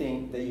about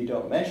everything that you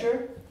don't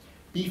measure.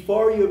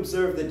 Before you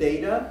observe the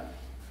data,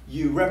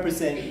 you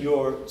represent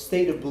your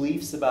state of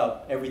beliefs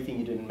about everything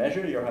you didn't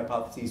measure, your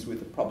hypotheses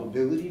with a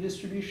probability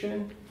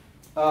distribution.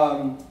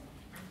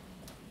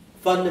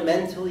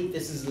 Fundamentally,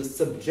 this is a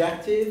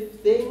subjective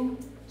thing.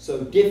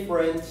 So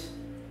different,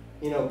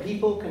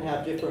 people can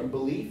have different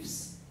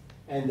beliefs,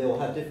 and they'll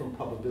have different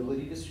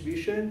probability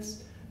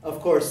distributions. Of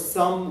course,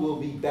 some will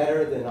be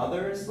better than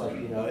others. Like,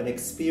 an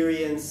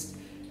experienced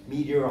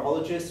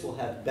meteorologist will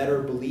have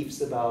better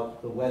beliefs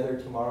about the weather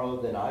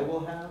tomorrow than I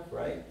will have,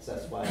 right? So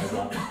that's why I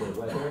watch the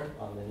weather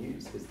on the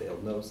news, because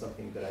they'll know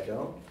something that I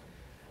don't.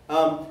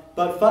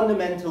 But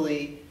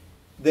fundamentally,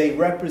 they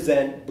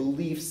represent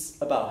beliefs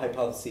about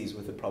hypotheses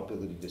with a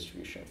probability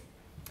distribution.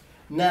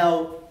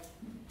 Now,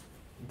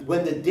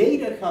 when the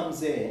data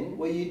comes in,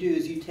 what you do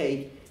is you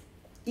take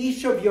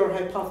each of your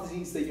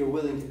hypotheses that you're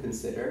willing to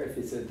consider. If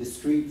it's a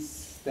discrete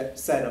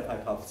set of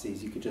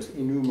hypotheses, you could just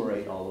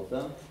enumerate all of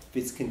them. If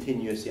it's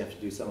continuous, you have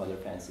to do some other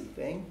fancy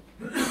thing.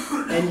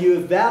 And you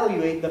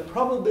evaluate the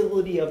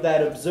probability of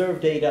that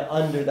observed data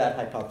under that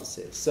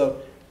hypothesis.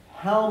 So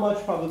how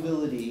much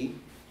probability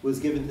was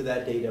given to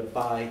that data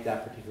by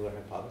that particular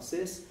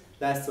hypothesis?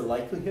 That's the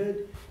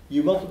likelihood.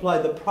 You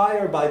multiply the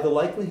prior by the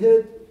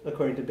likelihood,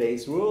 according to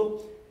Bayes'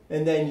 rule,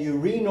 and then you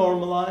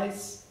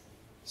renormalize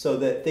so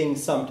that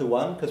things sum to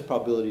 1, because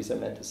probabilities are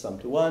meant to sum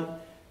to 1,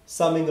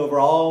 summing over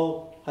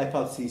all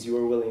hypotheses you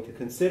were willing to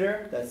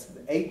consider. That's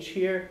the H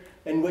here.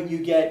 And what you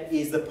get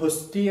is the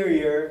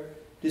posterior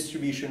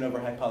distribution over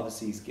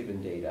hypotheses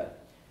given data.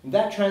 And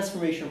that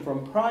transformation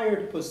from prior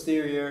to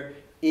posterior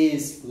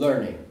is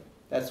learning.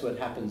 That's what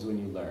happens when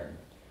you learn.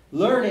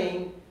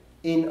 Learning,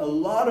 in a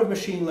lot of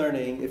machine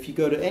learning, if you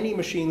go to any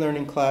machine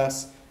learning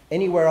class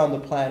anywhere on the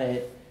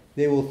planet,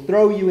 they will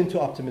throw you into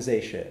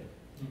optimization.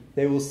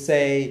 They will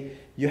say,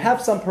 you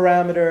have some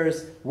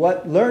parameters.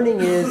 What learning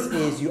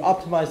is you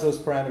optimize those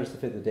parameters to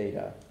fit the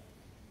data.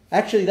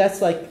 Actually,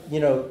 that's like,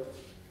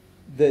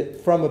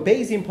 from a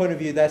Bayesian point of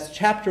view, that's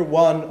chapter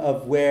 1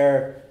 of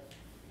where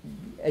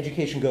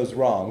education goes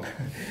wrong.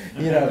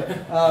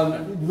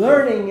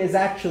 Learning is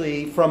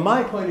actually, from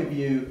my point of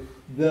view,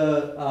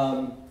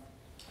 the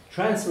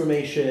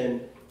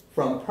transformation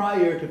from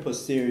prior to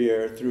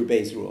posterior through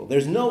Bayes' rule.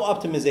 There's no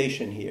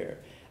optimization here.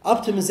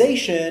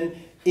 Optimization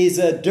is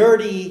a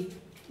dirty,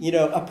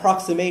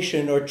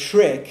 approximation or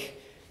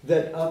trick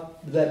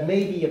that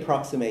maybe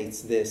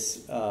approximates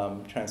this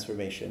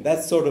transformation.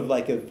 That's sort of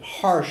like a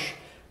harsh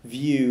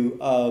view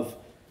of,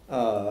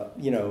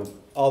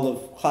 all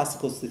of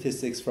classical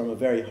statistics from a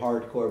very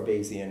hardcore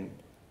Bayesian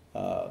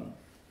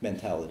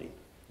mentality.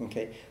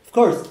 Okay? Of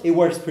course, it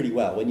works pretty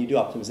well. When you do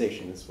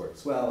optimization, this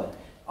works well. And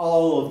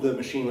all of the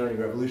machine learning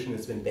revolution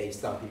has been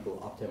based on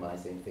people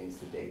optimizing things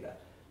to data.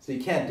 So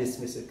you can't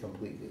dismiss it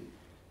completely.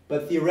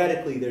 But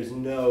theoretically, there's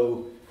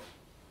no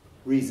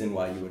reason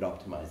why you would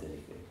optimize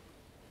anything.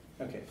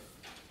 Okay.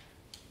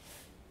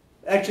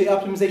 Actually,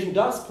 optimization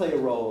does play a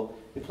role.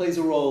 It plays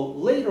a role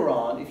later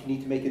on if you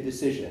need to make a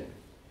decision.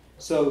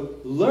 So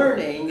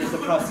learning is the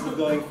process of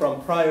going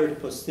from prior to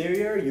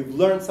posterior. You've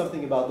learned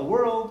something about the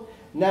world.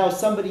 Now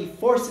somebody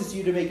forces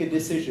you to make a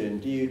decision.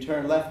 Do you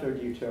turn left or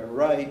do you turn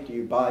right? Do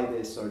you buy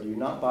this or do you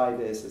not buy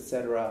this,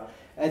 etc.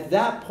 At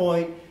that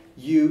point,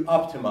 you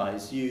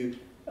optimize. You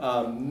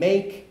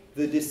make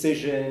the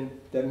decision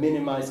that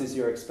minimizes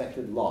your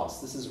expected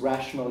loss. This is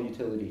rational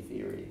utility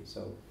theory.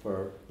 So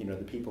for the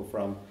people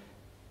from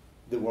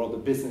the world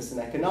of business and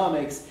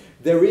economics,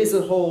 there is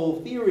a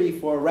whole theory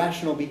for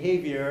rational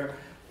behavior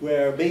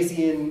where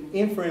Bayesian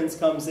inference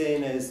comes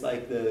in as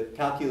like the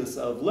calculus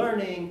of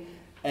learning,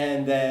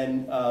 and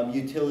then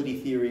utility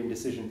theory and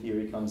decision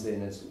theory comes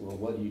in as, well,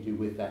 what do you do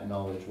with that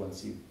knowledge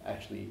once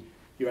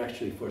you're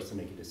actually forced to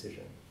make a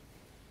decision?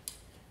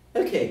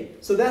 Okay,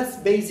 so that's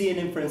Bayesian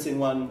inference in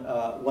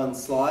one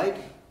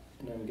slide,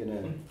 and I'm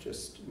gonna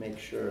just make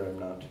sure I'm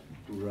not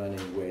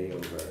running way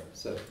over.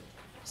 So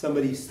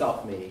somebody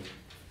stop me.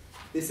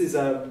 This is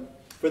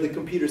for the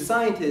computer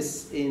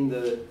scientists in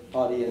the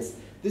audience.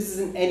 This is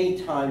an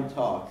anytime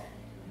talk.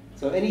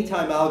 So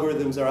anytime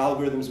algorithms are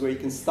algorithms where you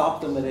can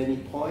stop them at any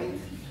point,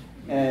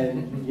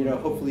 and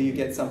hopefully you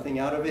get something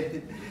out of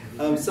it.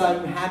 So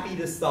I'm happy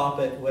to stop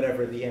at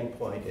whatever the end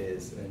point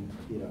is, and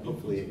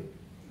hopefully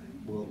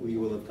we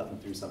will have gotten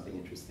through something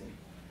interesting.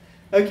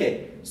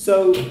 Okay,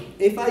 so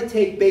if I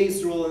take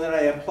Bayes' rule and then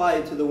I apply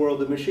it to the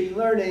world of machine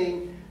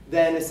learning,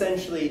 then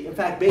essentially, in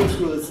fact, Bayes'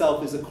 rule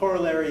itself is a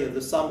corollary of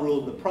the sum rule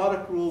and the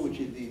product rule, which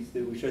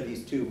are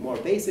these two more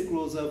basic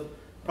rules of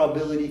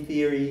probability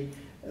theory.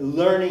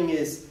 Learning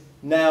is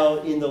now,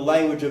 in the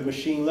language of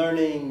machine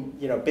learning,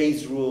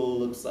 Bayes' rule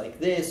looks like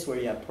this, where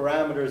you have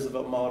parameters of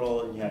a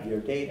model, and you have your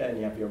data, and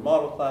you have your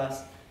model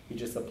class. You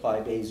just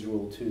apply Bayes'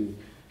 rule to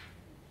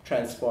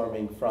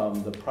transforming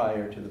from the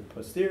prior to the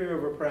posterior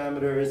over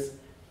parameters.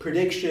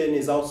 Prediction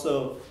is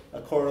also a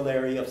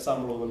corollary of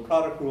sum rule and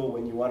product rule.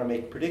 When you want to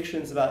make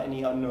predictions about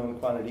any unknown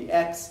quantity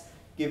x,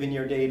 given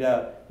your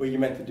data, what you're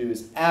meant to do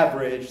is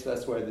average.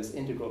 That's where this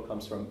integral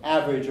comes from.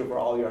 Average over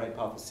all your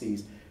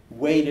hypotheses.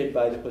 weighted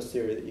by the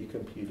posterior that you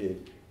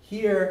computed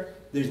here.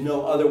 There's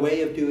no other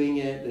way of doing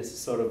it. This is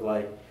sort of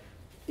like,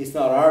 it's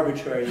not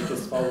arbitrary, it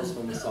just follows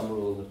from the sum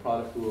rule and the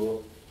product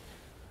rule.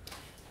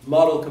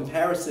 Model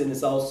comparison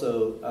is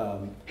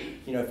also,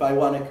 if I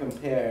want to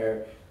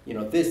compare,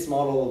 this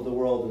model of the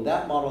world and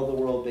that model of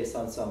the world based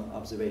on some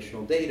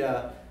observational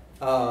data,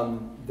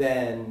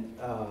 then,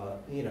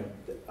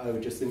 I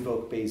would just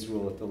invoke Bayes'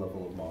 rule at the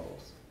level of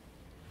models.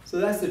 So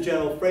that's the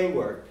general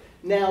framework.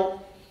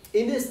 Now,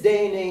 in this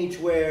day and age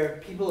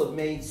where people have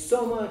made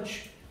so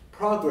much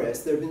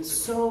progress, there have been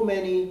so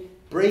many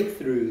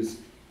breakthroughs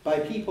by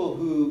people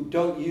who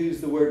don't use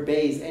the word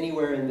Bayes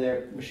anywhere in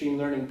their machine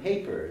learning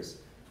papers.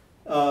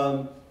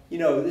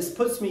 This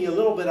puts me a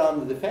little bit on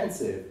the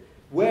defensive.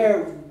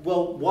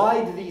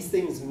 Why do these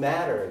things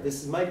matter?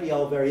 This might be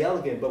all very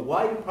elegant, but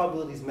why do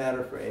probabilities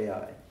matter for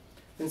AI?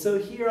 And so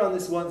here on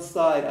this one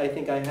slide, I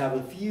think I have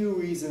a few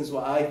reasons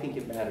why I think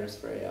it matters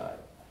for AI.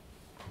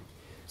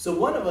 So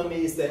one of them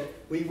is that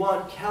we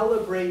want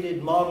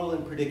calibrated model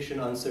and prediction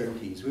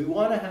uncertainties. We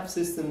want to have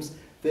systems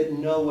that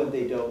know what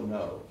they don't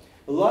know.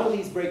 A lot of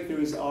these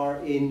breakthroughs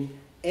are in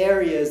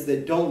areas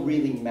that don't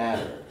really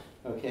matter,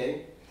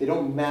 okay? They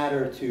don't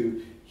matter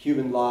to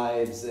human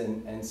lives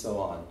and so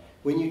on.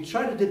 When you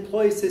try to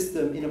deploy a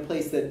system in a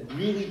place that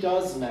really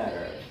does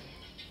matter,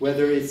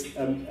 whether it's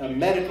a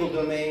medical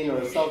domain or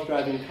a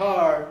self-driving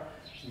car,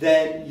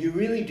 then you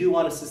really do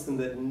want a system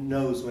that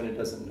knows when it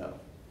doesn't know.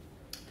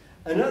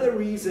 Another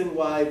reason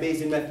why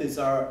Bayesian methods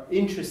are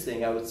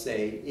interesting, I would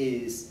say,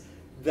 is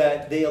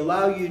that they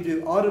allow you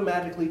to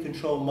automatically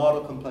control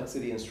model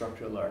complexity in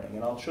structural learning.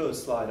 And I'll show a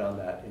slide on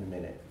that in a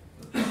minute.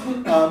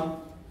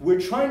 We're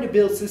trying to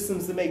build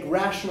systems that make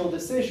rational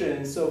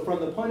decisions. So from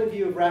the point of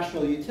view of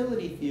rational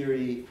utility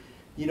theory,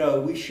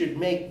 we should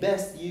make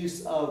best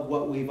use of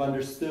what we've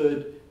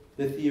understood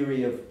the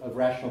theory of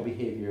rational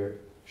behavior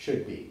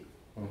should be,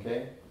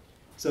 okay?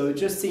 So it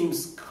just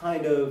seems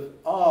kind of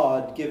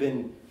odd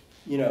given,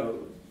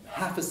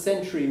 half a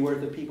century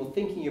worth of people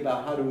thinking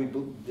about how do we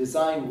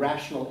design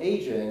rational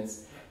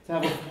agents to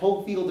have a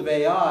whole field of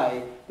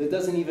AI that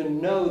doesn't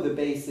even know the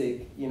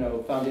basic,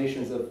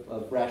 foundations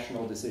of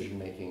rational decision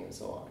making and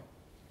so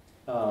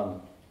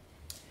on.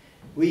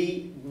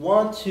 We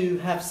want to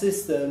have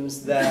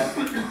systems that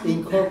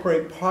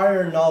incorporate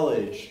prior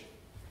knowledge,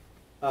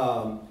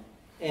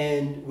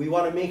 and we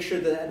want to make sure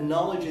that that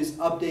knowledge is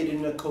updated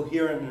in a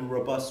coherent and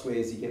robust way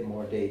as you get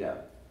more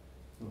data.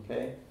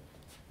 Okay.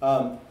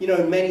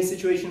 In many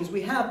situations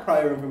we have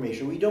prior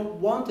information. We don't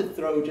want to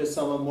throw just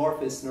some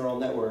amorphous neural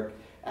network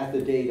at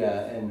the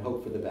data and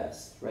hope for the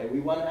best, right? We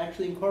want to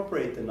actually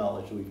incorporate the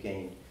knowledge we've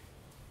gained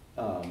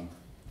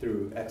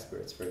through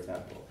experts, for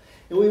example.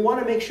 And we want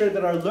to make sure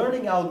that our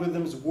learning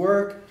algorithms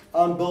work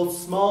on both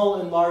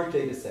small and large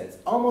data sets.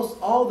 Almost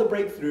all the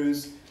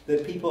breakthroughs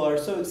that people are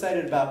so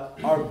excited about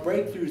are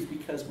breakthroughs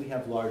because we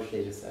have large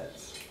data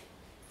sets.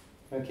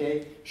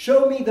 Okay?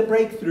 Show me the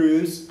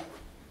breakthroughs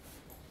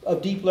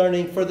of deep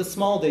learning for the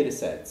small data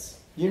sets.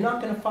 You're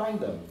not going to find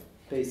them,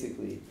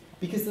 basically.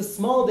 Because the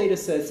small data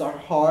sets are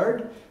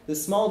hard. The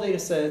small data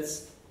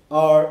sets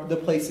are the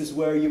places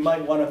where you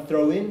might want to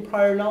throw in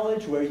prior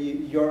knowledge, where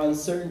your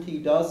uncertainty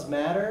does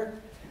matter.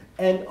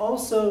 And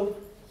also,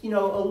 a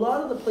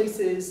lot of the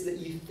places that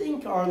you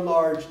think are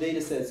large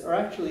data sets are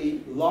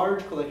actually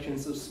large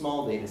collections of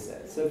small data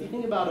sets. So if you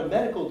think about a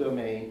medical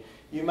domain,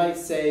 you might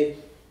say,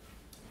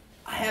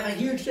 I have a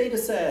huge data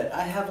set.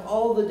 I have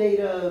all the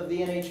data of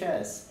the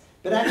NHS.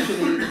 But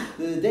actually,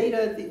 the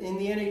data in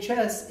the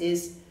NHS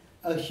is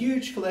a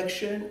huge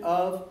collection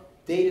of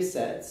data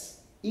sets,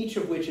 each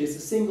of which is a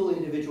single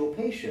individual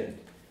patient.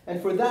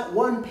 And for that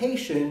one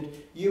patient,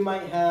 you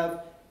might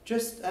have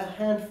just a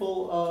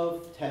handful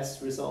of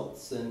test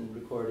results and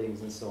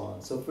recordings and so on.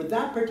 So for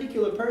that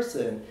particular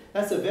person,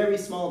 that's a very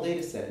small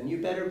data set. And you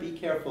better be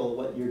careful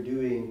what you're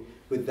doing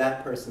with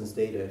that person's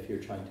data if you're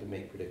trying to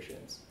make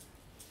predictions.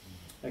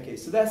 Okay,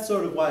 so that's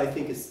sort of why I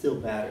think it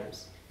still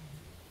matters.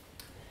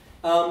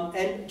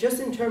 And just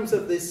in terms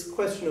of this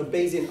question of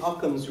Bayesian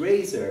Occam's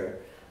razor,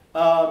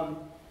 I've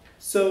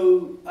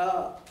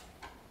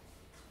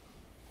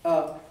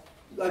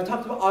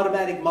talked about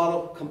automatic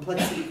model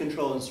complexity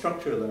control and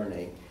structure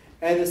learning.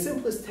 And the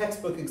simplest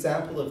textbook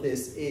example of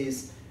this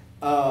is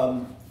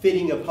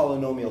fitting a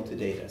polynomial to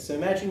data. So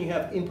imagine you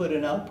have input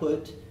and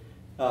output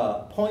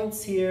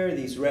points here,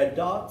 these red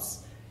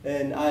dots.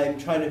 And I'm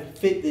trying to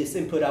fit this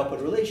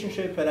input-output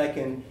relationship, and I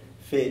can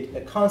fit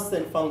a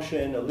constant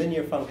function, a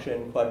linear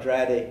function,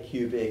 quadratic,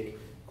 cubic,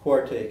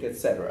 quartic,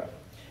 etc.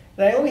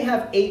 And I only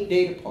have 8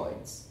 data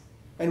points.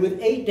 And with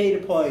 8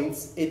 data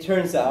points, it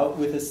turns out,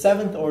 with a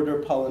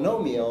 7th-order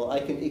polynomial, I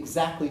can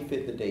exactly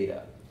fit the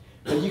data.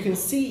 And you can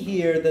see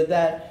here that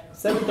that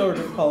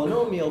 7th-order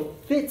polynomial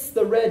fits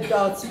the red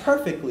dots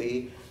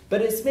perfectly,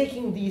 but it's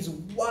making these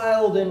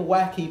wild and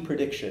wacky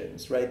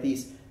predictions, right?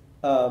 These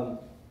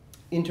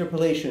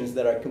interpolations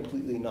that are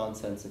completely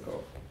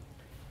nonsensical.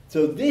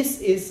 So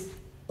this is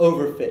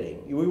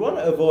overfitting. We want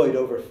to avoid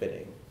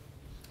overfitting.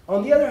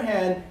 On the other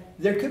hand,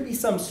 there could be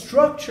some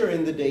structure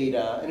in the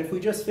data, and if we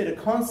just fit a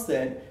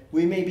constant,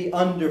 we may be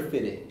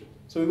underfitting.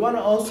 So we want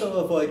to also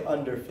avoid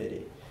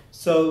underfitting.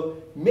 So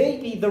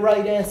maybe the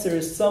right answer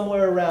is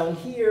somewhere around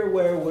here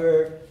where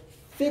we're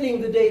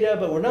fitting the data,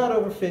 but we're not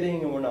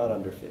overfitting and we're not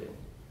underfitting.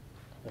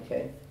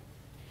 Okay?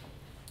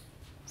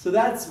 So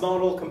that's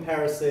model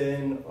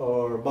comparison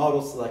or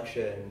model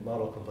selection,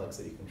 model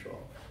complexity control.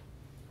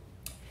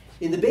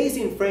 In the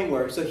Bayesian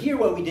framework, so here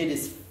what we did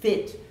is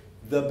fit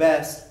the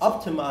best,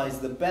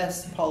 optimize the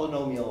best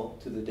polynomial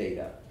to the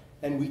data.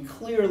 And we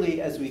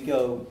clearly, as we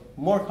go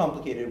more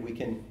complicated, we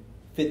can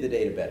fit the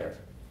data better.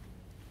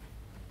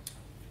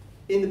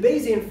 In the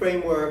Bayesian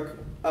framework,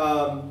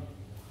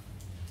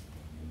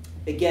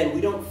 again,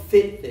 we don't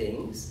fit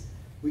things.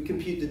 We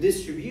compute the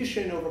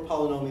distribution over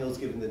polynomials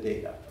given the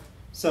data.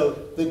 So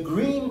the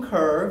green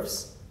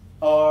curves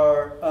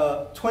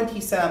are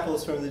 20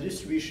 samples from the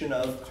distribution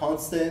of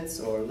constants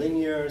or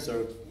linears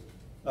or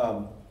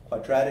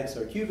quadratics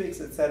or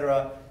cubics,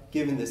 etc.,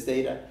 given this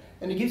data.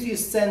 And it gives you a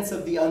sense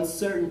of the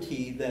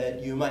uncertainty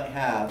that you might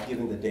have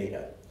given the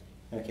data.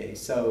 Okay,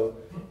 so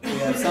we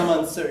have some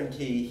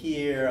uncertainty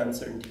here,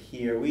 uncertainty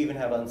here. We even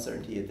have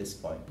uncertainty at this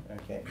point.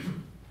 Okay.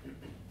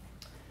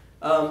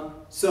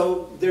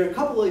 So there are a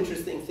couple of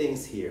interesting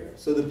things here.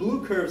 So the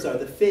blue curves are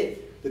the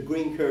fit. The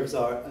green curves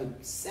are a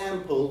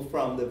sample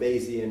from the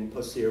Bayesian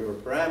posterior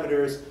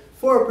parameters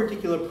for a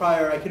particular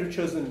prior. I could have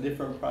chosen a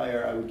different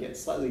prior. I would get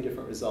slightly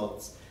different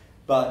results.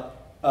 But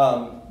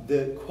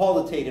the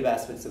qualitative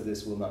aspects of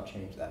this will not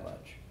change that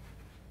much.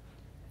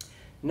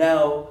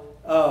 Now,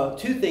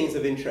 two things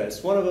of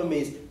interest. One of them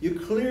is you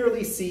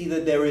clearly see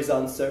that there is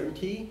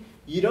uncertainty.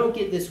 You don't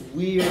get this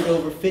weird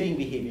overfitting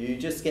behavior. You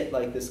just get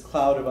like this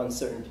cloud of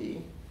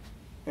uncertainty.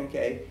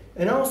 Okay?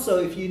 And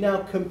also, if you now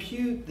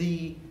compute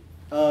the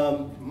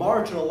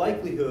marginal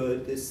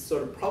likelihood, this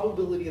sort of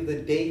probability of the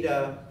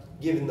data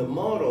given the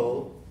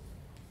model,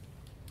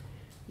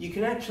 you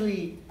can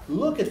actually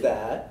look at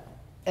that,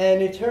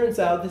 and it turns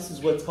out, this is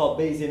what's called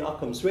Bayesian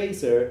Occam's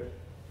razor,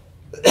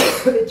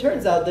 it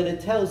turns out that it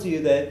tells you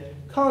that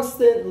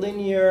constant,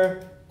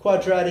 linear,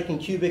 quadratic,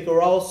 and cubic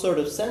are all sort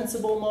of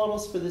sensible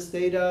models for this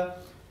data.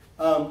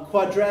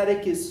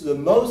 Quadratic is the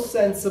most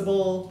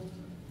sensible.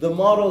 The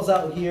models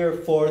out here,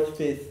 4th,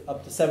 5th,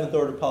 up to 7th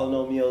order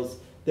polynomials,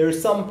 there is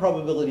some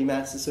probability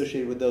mass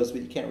associated with those,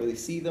 but you can't really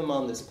see them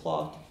on this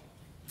plot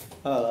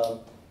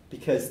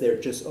because they're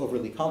just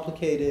overly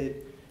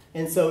complicated.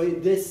 And so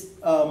this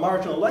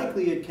marginal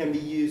likelihood can be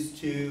used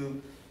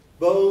to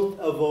both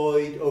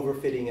avoid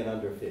overfitting and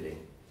underfitting.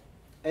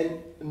 And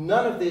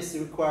none of this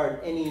required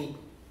any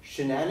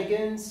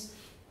shenanigans.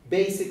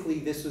 Basically,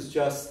 this was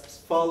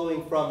just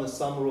following from the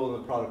sum rule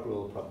and the product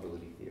rule of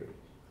probability theory.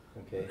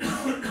 Okay?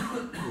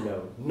 You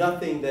know,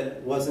 nothing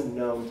that wasn't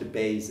known to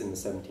Bayes in the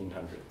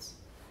 1700s.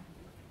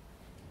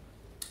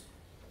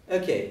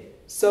 Okay,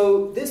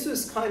 so this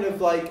was kind of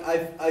like,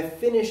 I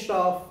finished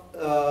off,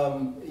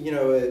 you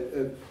know,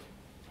 a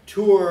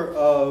tour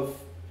of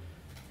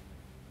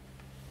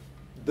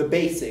the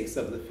basics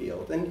of the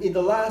field. And in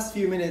the last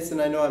few minutes, and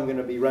I know I'm going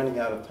to be running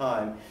out of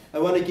time, I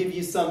want to give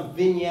you some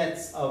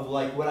vignettes of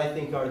like what I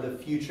think are the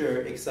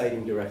future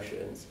exciting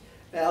directions.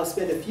 And I'll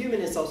spend a few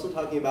minutes also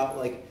talking about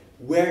like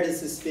where does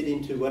this fit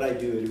into what I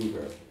do at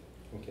Uber.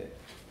 Okay.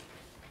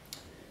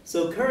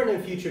 So current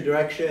and future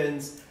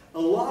directions. A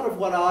lot of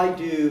what I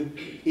do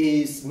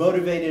is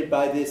motivated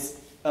by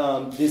this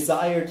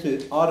desire to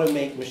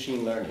automate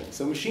machine learning.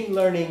 So machine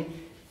learning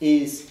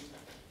is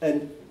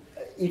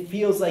it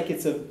feels like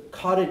it's a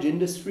cottage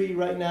industry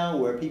right now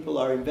where people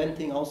are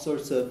inventing all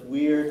sorts of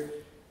weird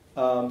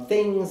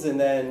things and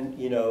then,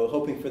 you know,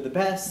 hoping for the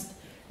best.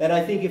 And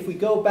I think if we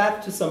go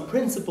back to some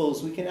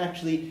principles, we can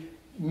actually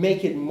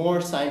make it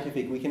more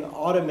scientific. We can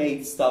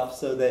automate stuff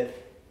so that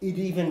it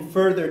even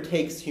further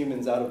takes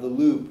humans out of the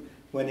loop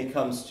when it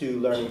comes to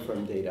learning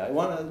from data. I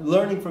want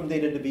learning from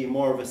data to be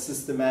more of a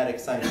systematic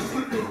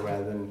scientific thing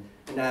rather than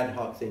an ad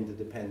hoc thing that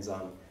depends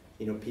on,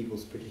 you know,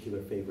 people's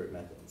particular favorite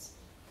methods.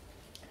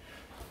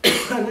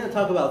 I'm going to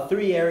talk about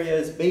three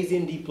areas: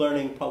 Bayesian deep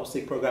learning,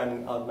 probabilistic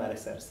programming, automatic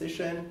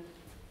statistician.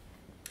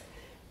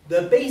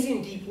 The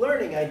Bayesian deep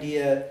learning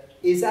idea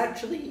is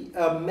actually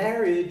a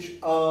marriage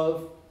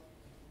of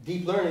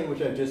deep learning,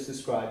 which I've just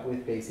described,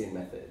 with Bayesian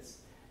methods.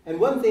 And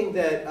one thing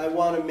that I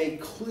want to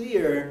make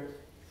clear,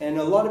 and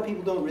a lot of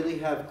people don't really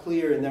have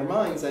clear in their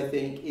minds, I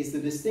think, is the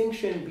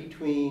distinction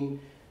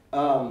between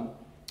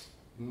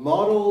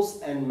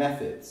models and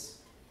methods.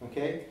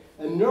 Okay?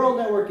 A neural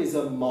network is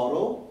a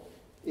model.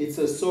 It's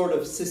a sort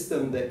of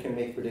system that can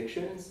make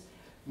predictions.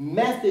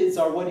 Methods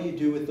are what do you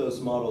do with those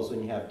models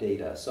when you have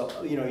data. So,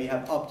 you know, you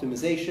have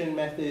optimization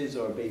methods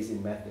or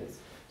Bayesian methods.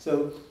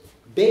 So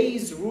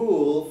Bayes'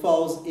 rule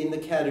falls in the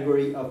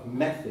category of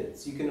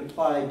methods. You can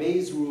apply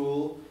Bayes'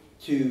 rule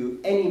to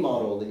any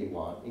model that you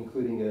want,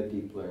 including a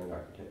deep learning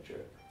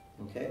architecture.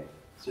 Okay?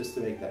 Just to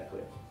make that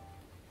clear.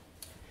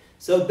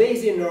 So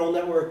Bayesian neural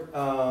network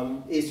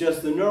is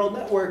just the neural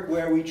network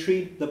where we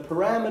treat the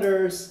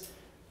parameters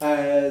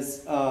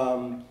as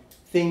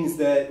things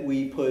that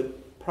we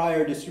put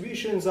prior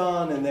distributions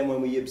on, and then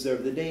when we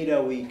observe the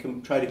data, we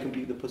try to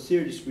compute the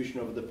posterior distribution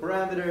over the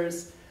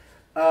parameters.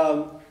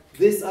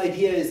 This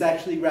idea is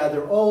actually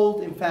rather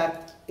old. In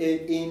fact,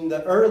 in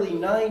the early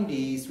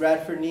 90s,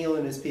 Radford Neal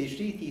in his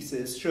PhD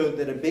thesis showed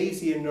that a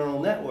Bayesian neural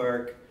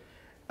network,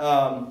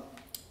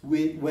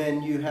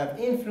 when you have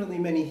infinitely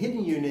many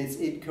hidden units,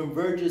 it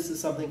converges to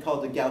something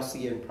called the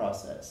Gaussian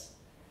process.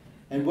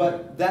 And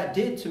what that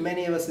did to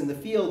many of us in the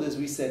field is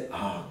we said,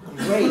 oh,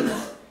 great.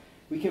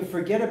 We can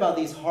forget about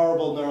these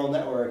horrible neural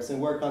networks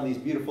and work on these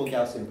beautiful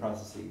Gaussian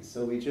processes.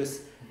 So we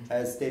just,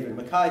 as David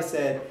Mackay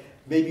said,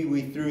 maybe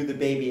we threw the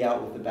baby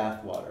out with the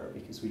bathwater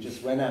because we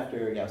just went after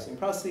Gaussian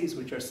processes,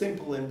 which are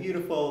simple and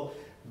beautiful,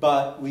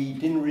 but we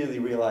didn't really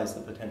realize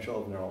the potential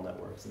of neural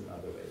networks in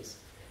other ways.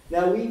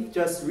 Now we've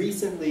just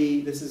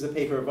recently, this is a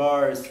paper of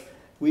ours,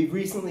 we've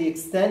recently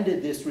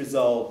extended this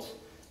result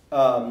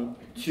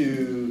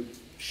to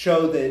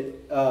show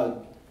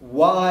that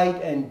wide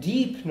and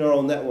deep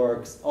neural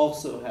networks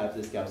also have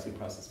this Gaussian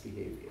process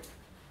behavior.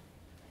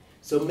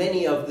 So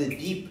many of the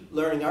deep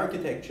learning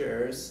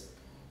architectures,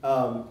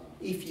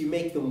 if you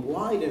make them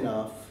wide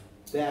enough,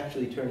 they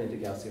actually turn into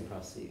Gaussian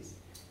processes.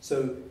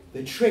 So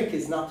the trick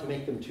is not to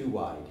make them too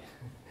wide,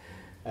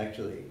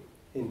 actually,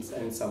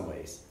 in some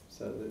ways.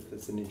 So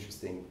that's an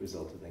interesting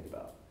result to think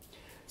about.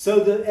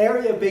 So the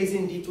area of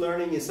Bayesian deep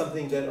learning is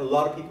something that a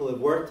lot of people have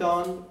worked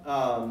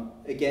on,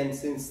 again,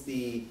 since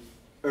the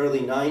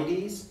early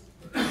 90s.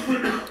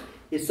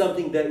 It's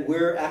something that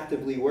we're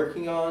actively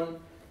working on.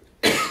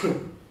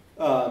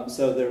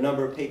 So there are a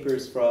number of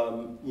papers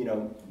from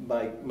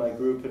my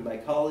group and my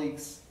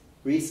colleagues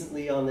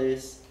recently on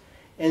this.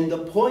 And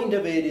the point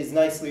of it is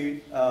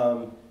nicely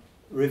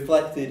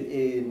reflected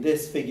in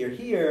this figure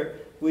here,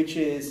 which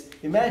is,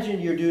 imagine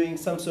you're doing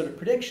some sort of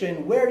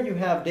prediction. Where you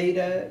have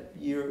data,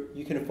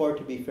 you can afford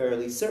to be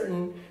fairly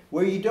certain.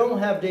 Where you don't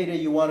have data,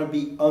 you want to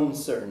be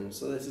uncertain.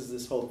 So this is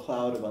this whole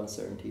cloud of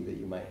uncertainty that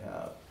you might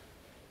have.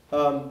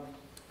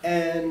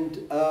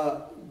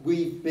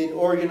 We've been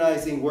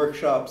organizing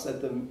workshops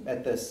at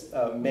this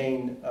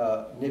main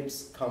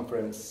NIPS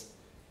conference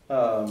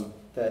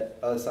that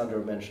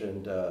Alessandro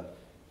mentioned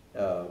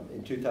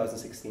in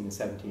 2016 and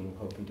 17,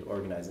 hoping to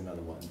organize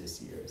another one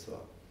this year as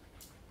well.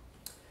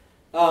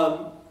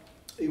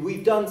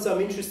 We've done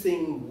some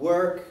interesting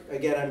work.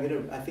 Again,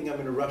 I think I'm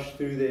going to rush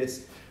through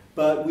this,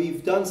 but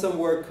we've done some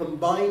work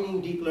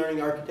combining deep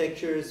learning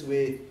architectures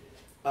with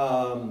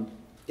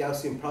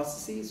Gaussian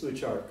processes,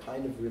 which are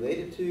kind of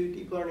related to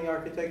deep learning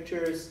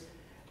architectures.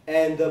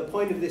 And the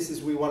point of this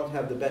is we want to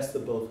have the best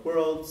of both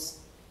worlds.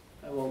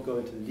 I won't go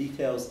into the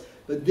details,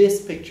 but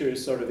this picture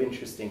is sort of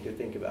interesting to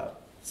think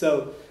about.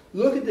 So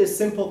look at this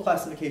simple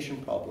classification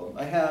problem.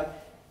 I have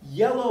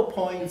yellow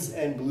points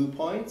and blue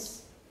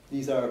points.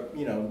 These are,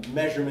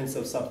 measurements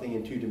of something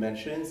in 2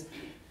 dimensions,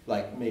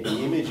 like maybe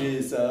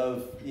images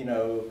of,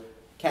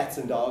 cats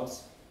and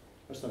dogs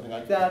or something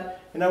like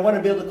that. And I want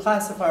to build a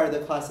classifier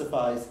that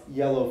classifies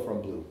yellow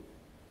from blue.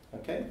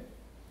 Okay?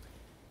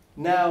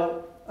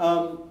 Now,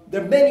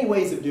 there are many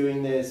ways of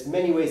doing this,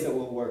 many ways that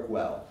will work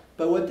well.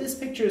 But what this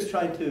picture is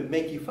trying to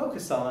make you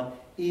focus on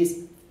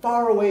is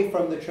far away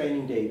from the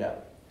training data.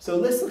 So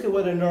let's look at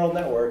what a neural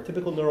network,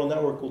 typical neural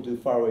network, will do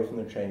far away from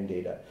the training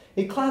data.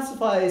 It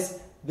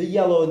classifies the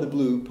yellow and the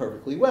blue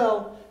perfectly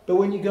well, but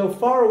when you go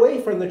far away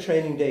from the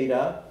training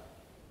data,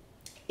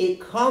 it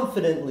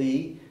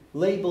confidently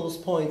labels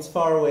points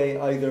far away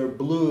either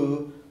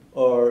blue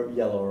or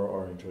yellow or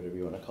orange, whatever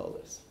you want to call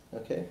this.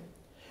 Okay?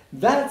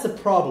 That's a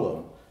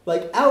problem.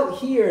 Like out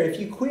here,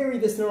 if you query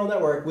this neural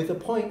network with a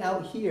point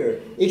out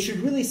here, it should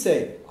really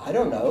say, I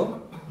don't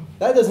know,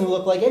 that doesn't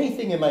look like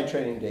anything in my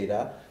training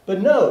data.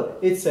 But no,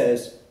 it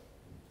says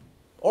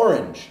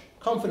orange,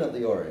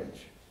 confidently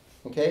orange.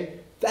 Okay?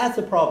 That's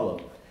a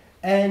problem.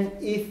 And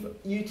if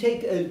you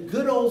take a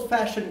good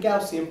old-fashioned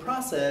Gaussian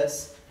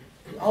process,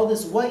 all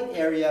this white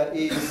area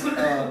is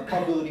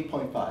probability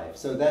 0.5.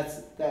 So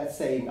that's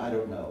saying, I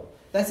don't know.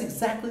 That's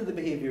exactly the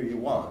behavior you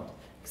want.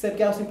 Except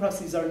Gaussian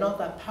processes are not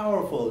that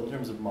powerful in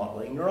terms of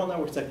modeling. Neural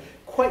networks are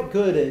quite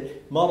good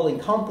at modeling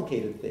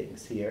complicated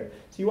things here.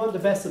 So you want the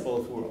best of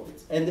both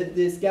worlds. And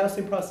this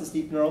Gaussian process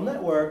deep neural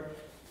network,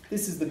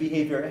 this is the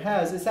behavior it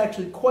has. It's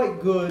actually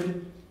quite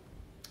good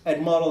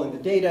at modeling the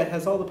data. It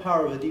has all the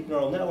power of a deep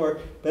neural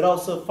network, but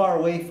also far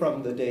away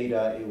from the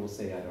data, it will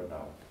say, I don't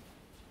know.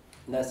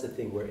 And that's the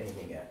thing we're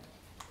aiming at.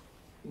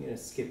 I'm going to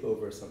skip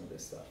over some of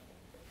this stuff.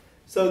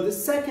 So the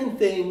second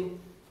thing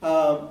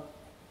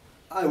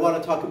I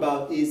want to talk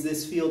about is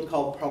this field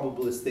called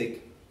probabilistic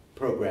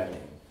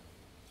programming.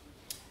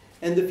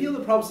 And the field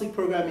of probabilistic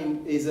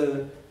programming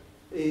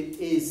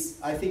is,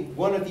 I think,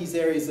 one of these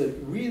areas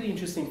of really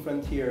interesting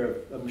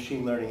frontier of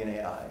machine learning and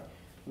AI,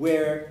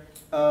 where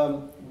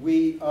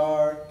we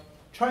are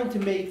trying to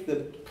make the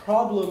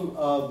problem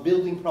of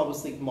building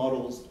probabilistic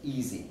models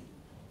easy.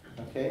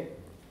 Okay?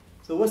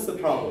 So what's the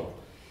problem?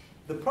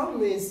 The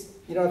problem is,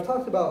 I've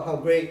talked about how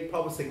great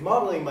probabilistic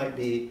modeling might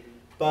be,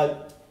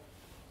 but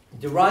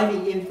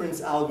deriving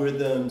inference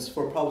algorithms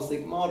for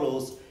probabilistic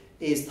models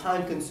is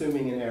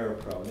time-consuming and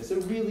error-prone. It's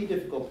a really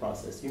difficult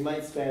process. You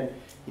might spend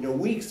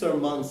weeks or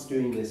months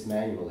doing this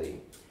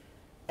manually.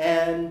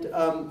 And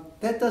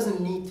that doesn't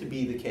need to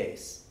be the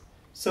case.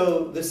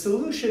 So the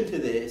solution to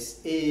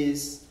this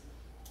is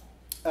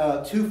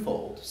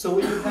twofold. So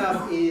what you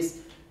have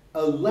is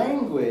a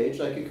language,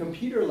 like a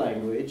computer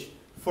language,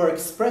 for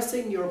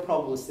expressing your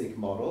probabilistic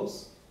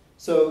models.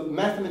 So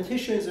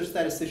mathematicians or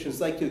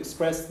statisticians like to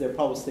express their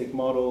probabilistic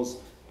models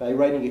by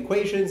writing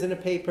equations in a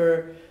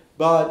paper,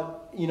 but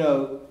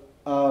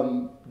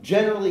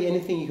generally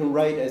anything you can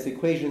write as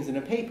equations in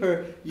a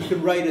paper, you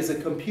can write as a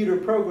computer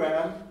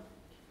program.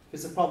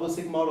 It's a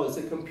probabilistic model. It's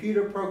a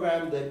computer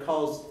program that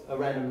calls a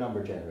random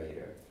number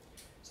generator.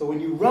 So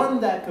when you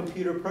run that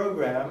computer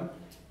program,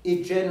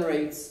 it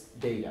generates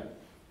data.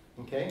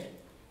 Okay?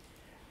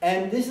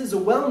 And this is a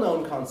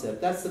well-known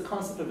concept. That's the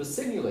concept of a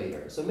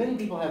simulator. So many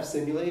people have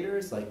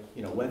simulators, like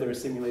weather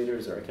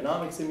simulators or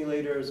economic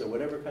simulators or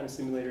whatever kind of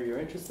simulator you're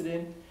interested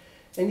in.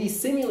 And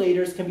these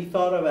simulators can be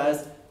thought of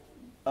as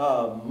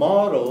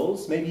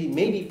models,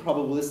 maybe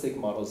probabilistic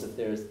models if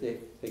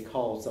they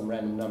call some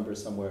random number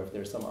somewhere, if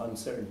there's some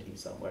uncertainty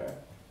somewhere.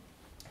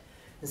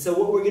 And so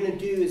what we're going to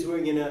do is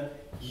we're going to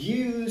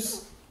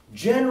use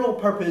general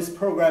purpose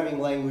programming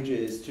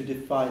languages to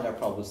define our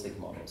probabilistic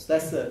models.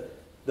 That's the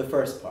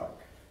first part.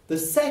 The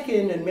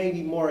second and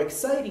maybe more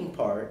exciting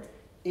part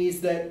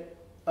is that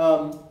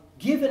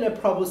given a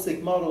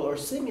probabilistic model or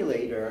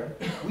simulator,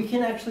 we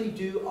can actually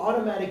do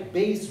automatic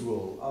Bayes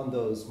rule on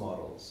those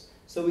models.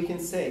 So we can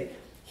say,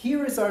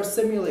 here is our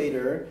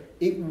simulator.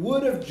 It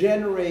would have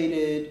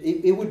generated,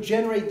 it would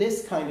generate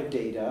this kind of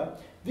data.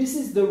 This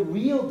is the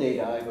real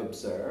data I've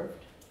observed.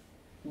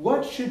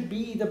 What should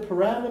be the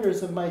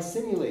parameters of my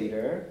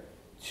simulator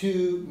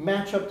to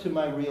match up to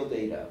my real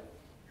data?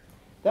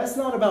 That's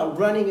not about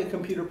running a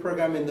computer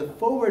program in the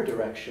forward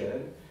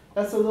direction.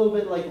 That's a little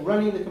bit like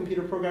running the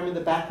computer program in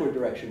the backward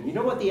direction. You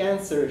know what the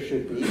answer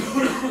should be.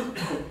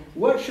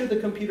 What should the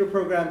computer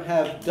program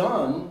have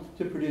done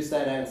to produce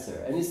that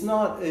answer? And it's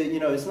not,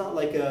 it's not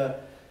like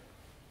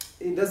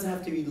it doesn't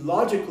have to be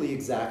logically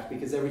exact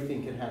because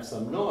everything can have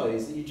some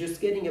noise. You're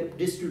just getting a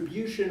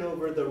distribution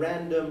over the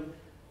random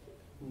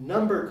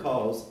number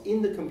calls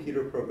in the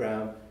computer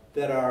program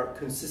that are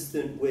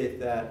consistent with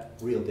that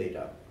real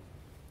data.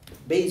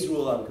 Bayes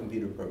rule on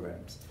computer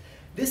programs.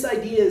 This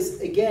idea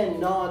is, again,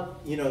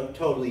 not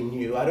totally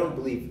new. I don't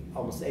believe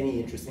almost any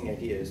interesting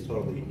idea is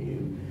totally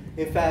new.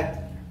 In fact,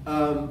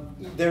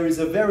 there is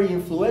a very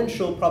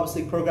influential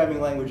probabilistic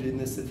programming language in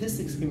the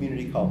statistics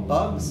community called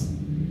Bugs,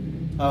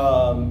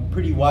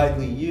 pretty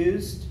widely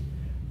used.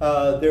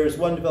 There's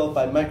one developed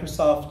by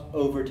Microsoft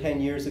over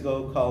 10 years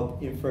ago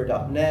called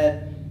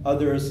Infer.net.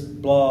 Others,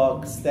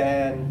 Blog,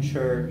 Stan,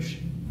 Church,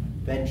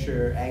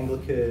 Venture,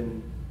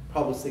 Anglican,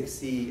 Probabilistic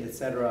C,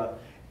 etc.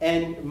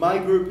 And my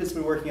group has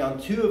been working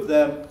on two of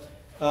them.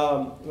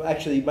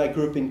 Actually, my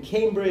group in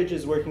Cambridge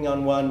is working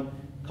on one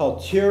called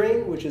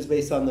Turing, which is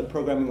based on the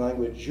programming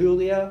language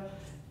Julia.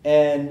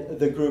 And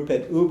the group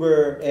at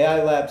Uber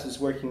AI Labs is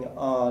working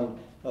on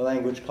a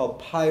language called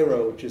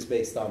Pyro, which is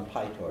based on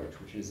PyTorch,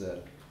 which is a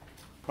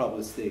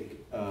probabilistic,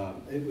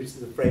 which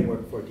is a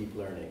framework for deep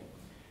learning.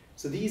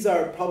 So these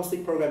are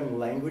probabilistic programming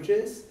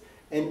languages.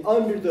 And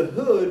under the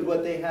hood,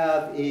 what they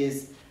have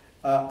is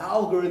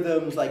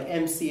algorithms like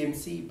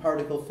MCMC,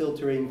 particle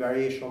filtering,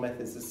 variational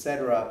methods,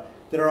 etc.,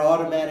 that are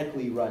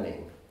automatically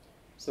running.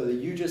 So that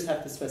you just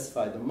have to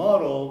specify the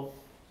model.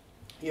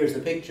 Here's a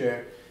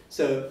picture.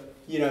 So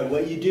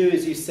what you do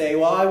is you say,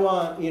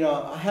 well,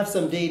 I have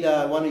some data,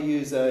 I want to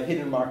use a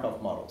hidden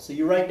Markov model. So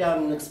you write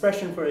down an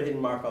expression for a hidden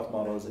Markov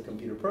model as a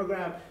computer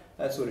program.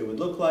 That's what it would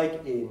look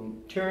like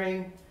in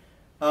Turing.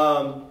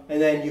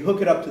 And then you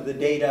hook it up to the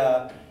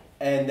data,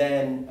 and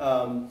then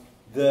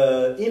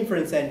the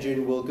inference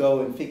engine will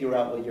go and figure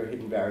out what your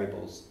hidden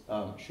variables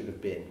should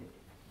have been.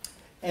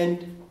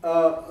 And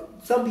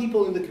some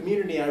people in the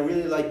community, I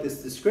really like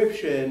this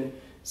description,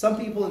 some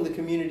people in the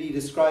community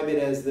describe it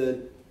as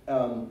the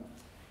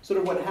sort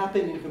of what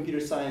happened in computer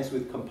science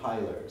with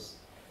compilers.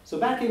 So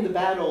back in the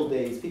bad old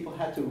days, people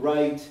had to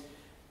write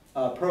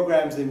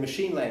programs in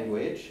machine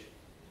language.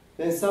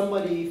 Then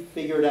somebody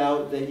figured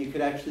out that you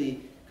could actually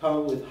come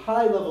up with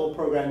high-level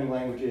programming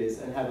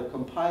languages and have a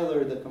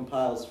compiler that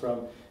compiles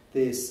from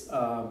this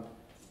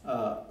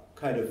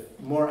kind of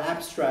more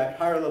abstract,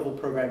 higher-level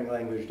programming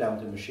language down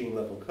to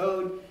machine-level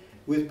code.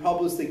 With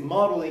probabilistic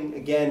modeling,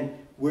 again,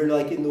 we're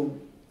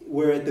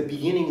at the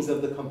beginnings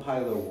of the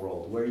compiler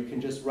world, where you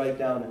can just write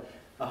down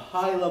a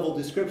high-level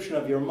description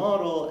of your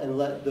model and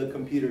let the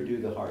computer do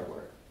the hard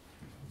work.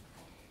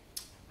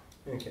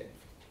 Okay.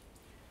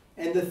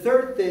 And the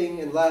third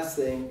thing and last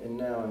thing, and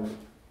now I'm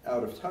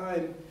out of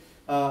time,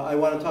 I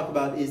want to talk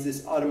about is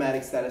this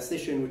Automatic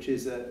Statistician, which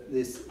is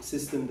this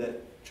system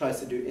that tries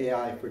to do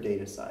AI for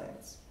data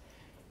science.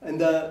 And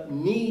the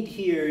need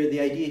here, the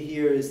idea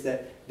here is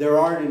that there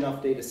aren't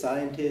enough data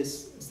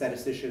scientists,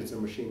 statisticians,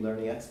 and machine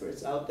learning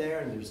experts out there,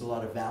 and there's a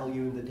lot of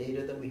value in the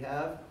data that we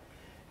have.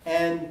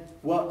 And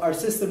what our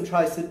system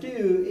tries to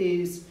do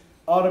is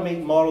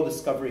automate model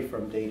discovery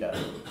from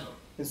data.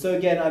 And so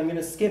again, I'm going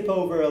to skip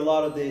over a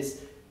lot of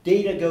this.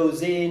 Data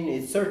goes in,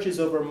 it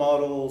searches over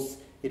models,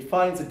 it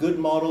finds a good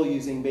model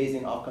using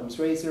Bayesian Occam's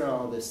razor and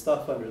all this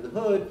stuff under the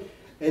hood.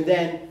 And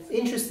then,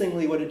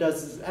 interestingly, what it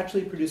does is it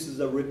actually produces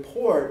a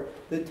report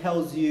that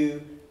tells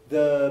you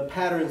the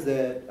patterns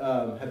that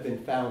have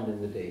been found in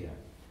the data.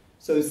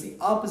 So it's the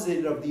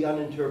opposite of the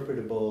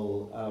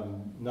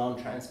uninterpretable,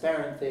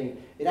 non-transparent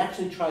thing. It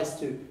actually tries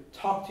to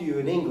talk to you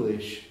in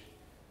English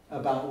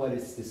about what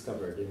it's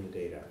discovered in the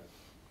data.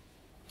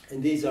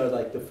 And these are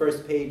like the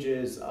first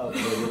pages of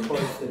the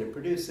reports that it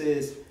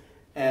produces,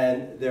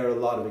 and there are a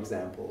lot of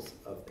examples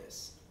of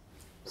this.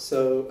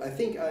 So I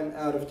think I'm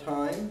out of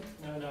time.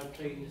 No,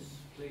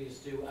 please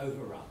do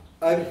overrun.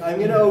 I'm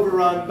going to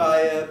overrun by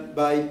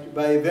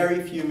a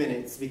very few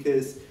minutes,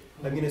 because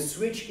I'm going to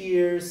switch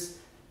gears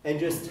and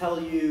just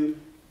tell you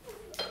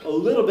a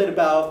little bit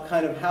about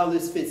kind of how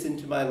this fits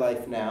into my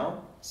life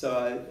now.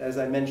 So as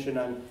I mentioned,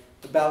 I'm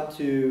about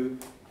to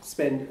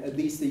spend at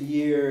least a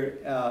year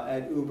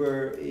at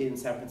Uber in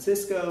San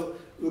Francisco.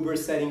 Uber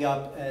is setting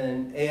up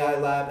an AI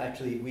lab.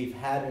 Actually, we've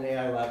had an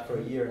AI lab for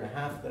a year and a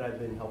half that I've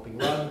been helping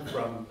run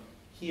from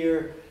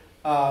here.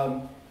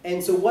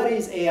 And so what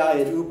is AI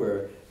at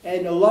Uber?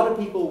 And a lot of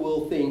people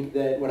will think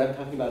that what I'm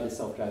talking about is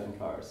self-driving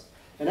cars.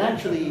 And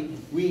actually,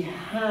 we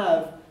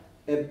have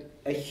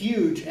a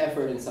huge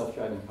effort in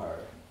self-driving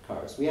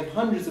cars. We have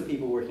hundreds of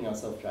people working on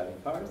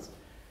self-driving cars.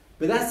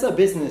 But that's a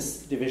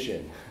business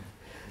division.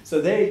 So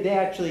they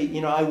actually,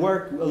 you know, I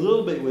work a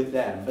little bit with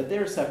them, but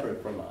they're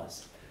separate from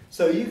us.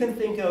 So you can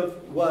think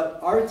of what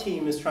our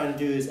team is trying to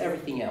do is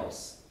everything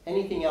else.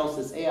 Anything else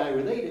that's AI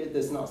related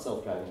that's not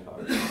self-driving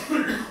cars.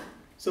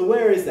 So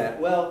where is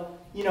that? Well,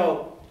 you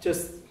know,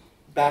 just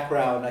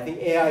background, I think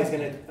AI is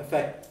going to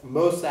affect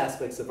most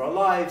aspects of our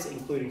lives,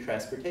 including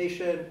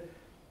transportation.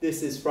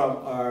 This is from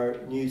our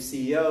new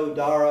CEO,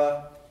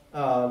 Dara.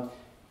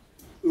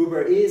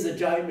 Uber is a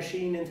giant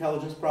machine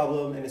intelligence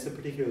problem, and it's a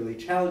particularly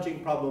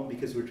challenging problem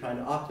because we're trying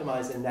to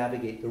optimize and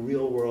navigate the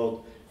real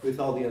world with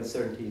all the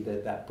uncertainty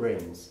that that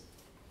brings.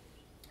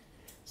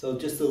 So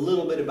just a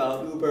little bit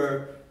about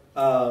Uber.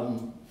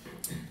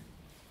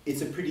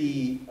 It's a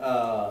pretty,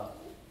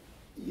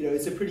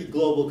 it's a pretty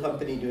global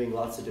company doing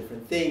lots of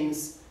different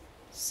things.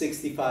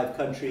 65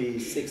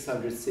 countries,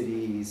 600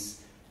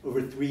 cities,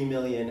 over 3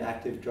 million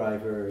active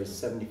drivers,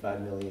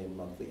 75 million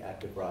monthly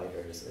active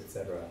riders,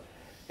 etc.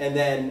 And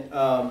then,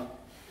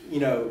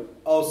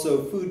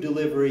 also food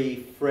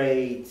delivery,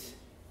 freight,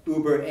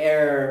 Uber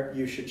Air.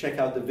 You should check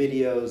out the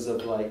videos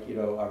of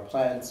our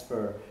plans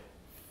for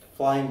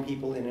flying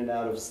people in and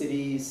out of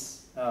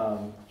cities.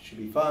 Should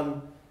be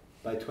fun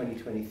by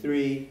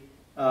 2023.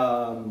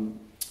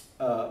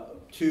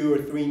 2 or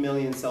 3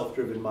 million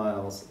self-driven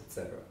miles,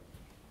 etc.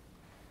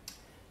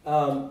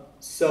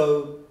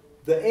 So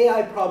the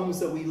AI problems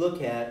that we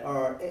look at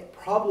are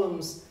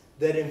problems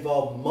that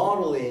involve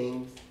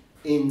modeling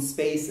in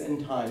space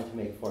and time to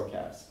make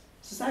forecasts.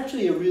 So it's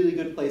actually a really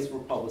good place for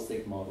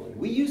probabilistic modeling.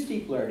 We use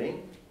deep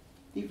learning.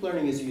 Deep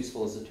learning is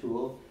useful as a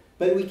tool,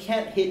 but we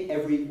can't hit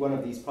every one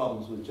of these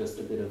problems with just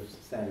a bit of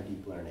standard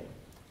deep learning.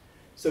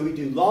 So we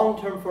do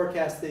long-term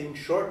forecasting,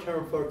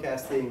 short-term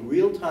forecasting,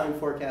 real-time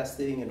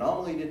forecasting,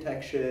 anomaly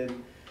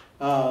detection.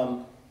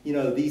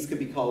 These could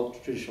be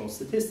called traditional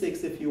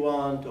statistics if you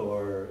want,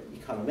 or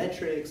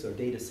econometrics, or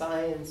data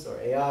science, or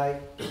AI.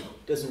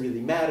 Doesn't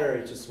really matter.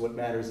 It's just what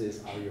matters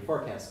is are your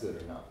forecasts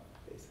good or not,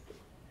 basically.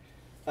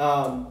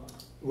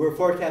 We're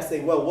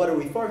forecasting, well, what are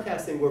we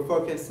forecasting? We're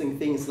forecasting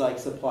things like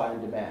supply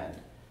and demand.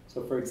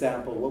 So for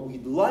example, what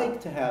we'd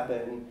like to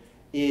happen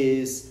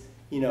is,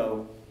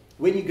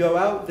 when you go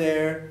out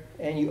there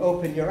and you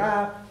open your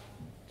app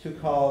to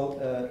call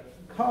a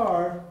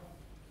car,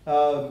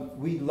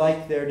 we'd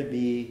like there to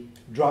be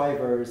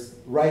drivers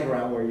right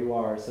around where you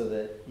are so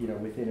that,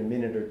 within a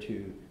minute or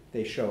two,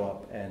 they show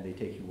up and they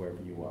take you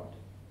wherever you want.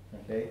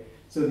 Okay?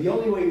 So the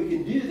only way we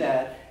can do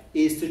that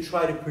is to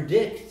try to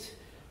predict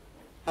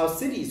how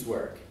cities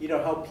work,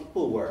 how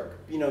people work.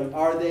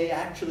 Are they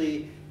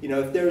actually,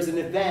 if there's an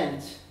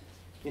event,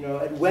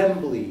 at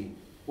Wembley,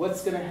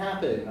 what's going to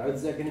happen?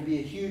 Is there going to be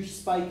a huge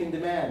spike in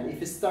demand?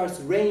 If it starts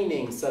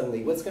raining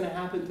suddenly, what's going to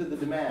happen to the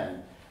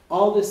demand?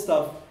 All this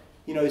stuff,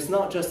 it's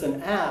not just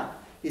an app.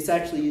 It's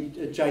actually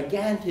a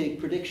gigantic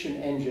prediction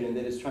engine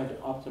that is trying to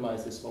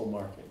optimize this whole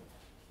market.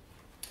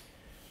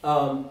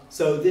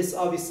 So this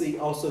obviously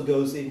also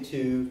goes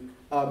into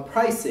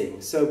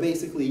pricing. So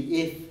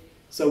basically,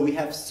 so we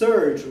have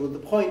surge. Well, the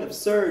point of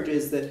surge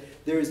is that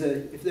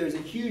if there's a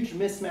huge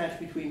mismatch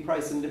between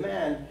price and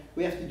demand,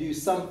 we have to do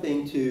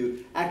something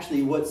to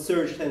actually what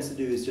surge tends to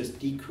do is just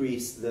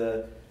decrease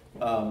the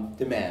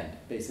demand.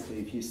 Basically,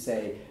 if you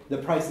say the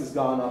price has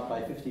gone up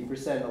by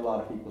 50%, a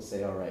lot of people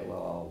say, all right,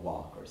 well, I'll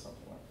walk or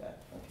something like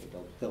that. Okay,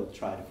 they'll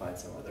try to find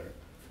some other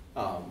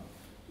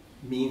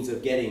means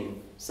of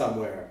getting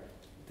somewhere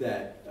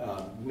that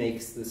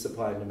makes the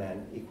supply and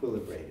demand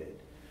equilibrated.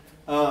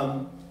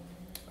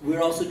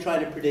 We're also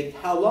trying to predict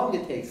how long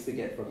it takes to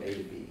get from A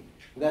to B.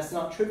 That's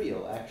not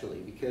trivial, actually,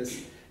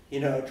 because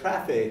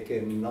traffic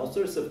and all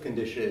sorts of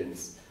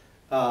conditions.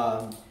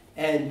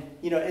 And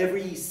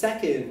every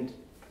second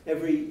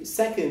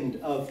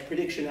of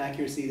prediction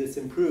accuracy that's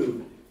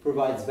improved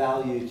provides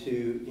value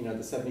to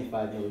the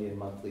 75 million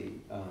monthly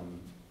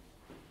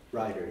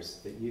riders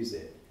that use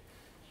it.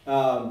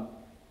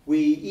 We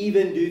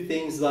even do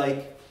things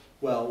like,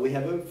 well, we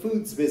have a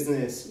foods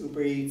business,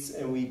 Uber Eats,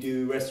 and we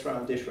do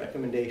restaurant dish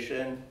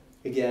recommendation.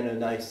 Again, a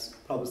nice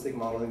probabilistic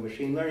modeling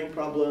machine learning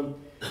problem.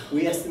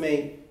 We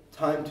estimate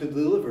time to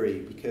delivery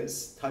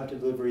because time to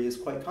delivery is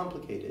quite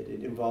complicated.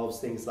 It involves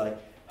things like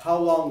how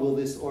long will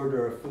this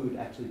order of food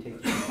actually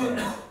take to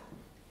prepare?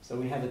 So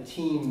we have a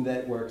team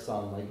that works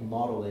on like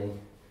modeling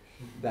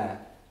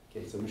that.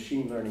 Okay, so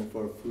machine learning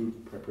for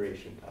food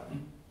preparation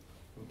time.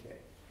 Okay,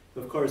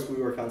 of course we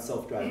work on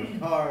self-driving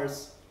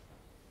cars.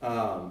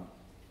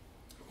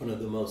 One of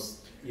the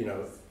most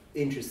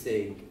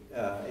interesting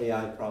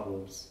AI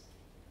problems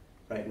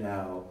right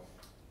now.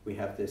 We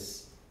have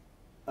this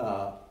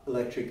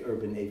electric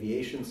urban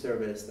aviation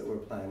service that we're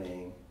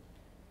planning,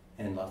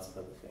 and lots of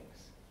other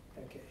things.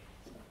 Okay,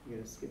 so I'm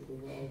going to skip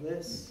over all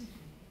this.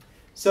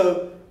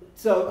 So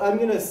I'm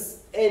going to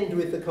end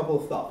with a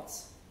couple of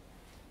thoughts.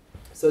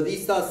 So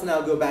these thoughts now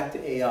go back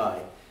to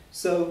AI.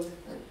 So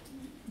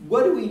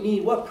what do we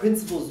need? What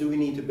principles do we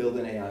need to build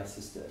an AI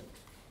system?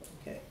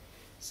 Okay,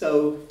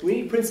 so we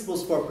need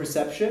principles for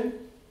perception,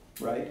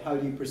 right? How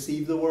do you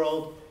perceive the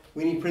world?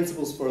 We need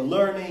principles for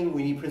learning,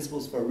 we need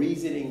principles for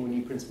reasoning, we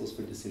need principles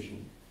for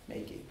decision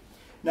making.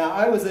 Now,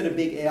 I was at a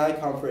big AI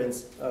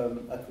conference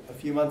a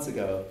few months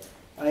ago.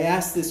 I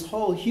asked this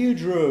whole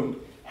huge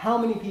room, how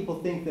many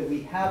people think that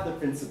we have the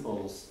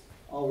principles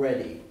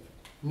already?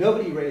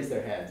 Nobody raised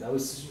their hands. I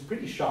was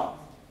pretty shocked.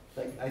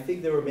 Like, I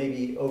think there were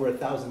maybe over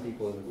 1,000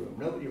 people in the room.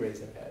 Nobody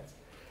raised their hands.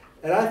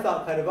 And I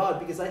thought kind of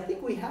odd, because I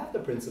think we have the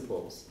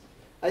principles.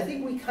 I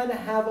think we kind of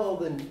have all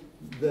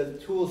the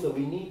tools that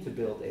we need to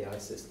build AI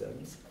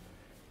systems.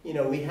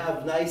 We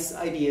have nice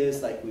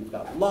ideas like we've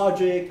got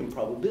logic and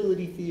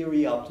probability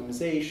theory,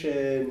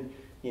 optimization,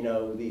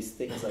 these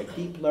things like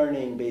deep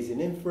learning, Bayesian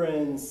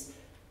inference,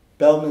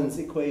 Bellman's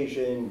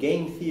equation,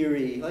 game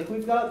theory. Like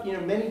we've got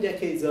many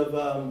decades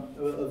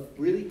of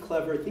really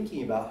clever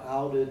thinking about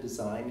how to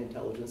design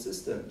intelligent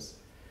systems.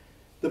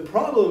 The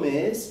problem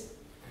is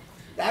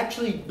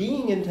actually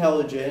being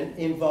intelligent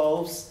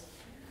involves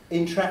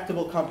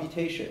intractable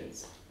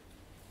computations.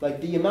 Like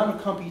the amount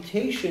of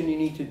computation you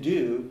need to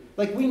do,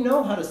 like we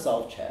know how to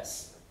solve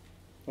chess,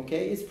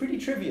 okay? It's pretty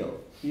trivial.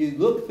 You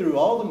look through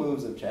all the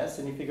moves of chess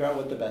and you figure out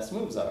what the best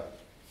moves are,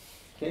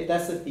 okay?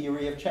 That's the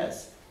theory of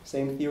chess.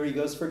 Same theory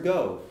goes for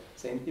Go.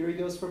 Same theory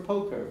goes for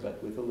poker,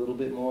 but with a little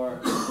bit more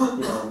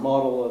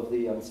model of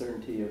the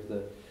uncertainty of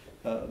the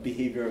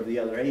behavior of the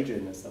other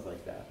agent and stuff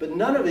like that. But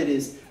none of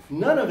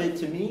it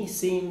to me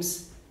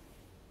seems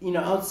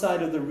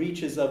outside of the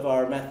reaches of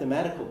our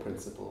mathematical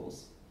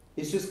principles.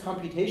 It's just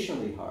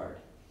computationally hard.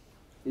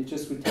 It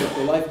just would take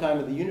the lifetime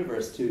of the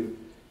universe to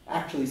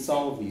actually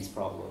solve these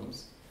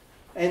problems.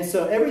 And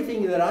so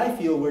everything that I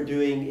feel we're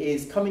doing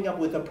is coming up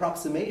with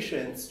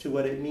approximations to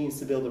what it means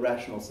to build a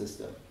rational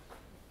system.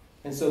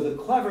 And so the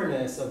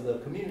cleverness of the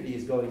community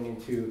is going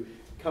into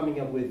coming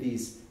up with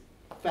these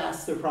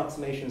fast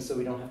approximations so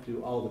we don't have to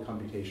do all the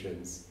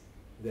computations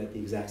that the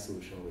exact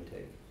solution would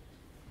take.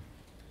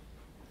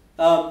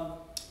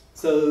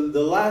 So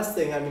the last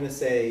thing I'm going to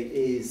say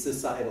is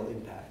societal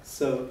impact.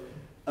 So,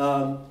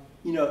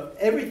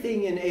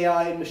 everything in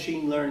AI and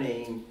machine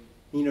learning,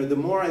 the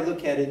more I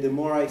look at it, the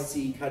more I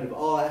see kind of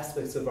all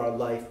aspects of our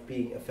life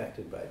being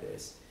affected by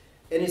this.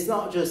 And it's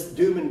not just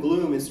doom and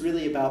gloom, it's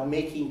really about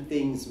making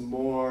things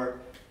more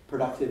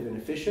productive and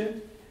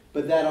efficient,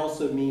 but that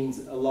also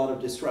means a lot of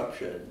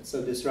disruption.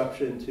 So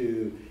disruption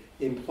to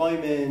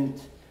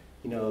employment,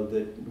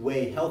 the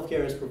way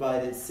healthcare is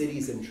provided,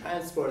 cities and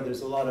transport,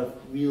 there's a lot of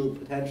real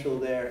potential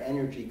there,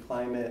 energy,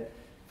 climate,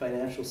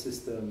 financial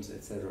systems,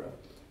 etc.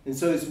 And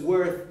so it's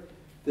worth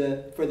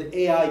for the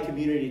AI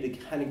community to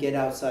kind of get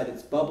outside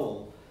its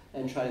bubble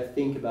and try to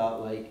think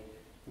about like,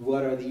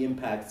 what are the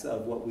impacts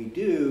of what we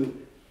do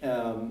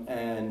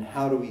and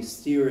how do we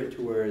steer it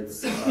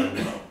towards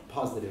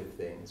positive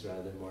things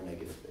rather than more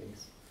negative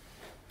things.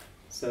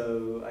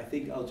 So I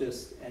think I'll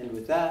just end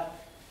with that.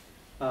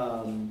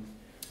 And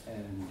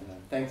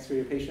thanks for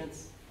your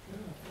patience. Yeah,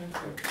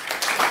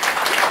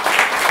 thank you.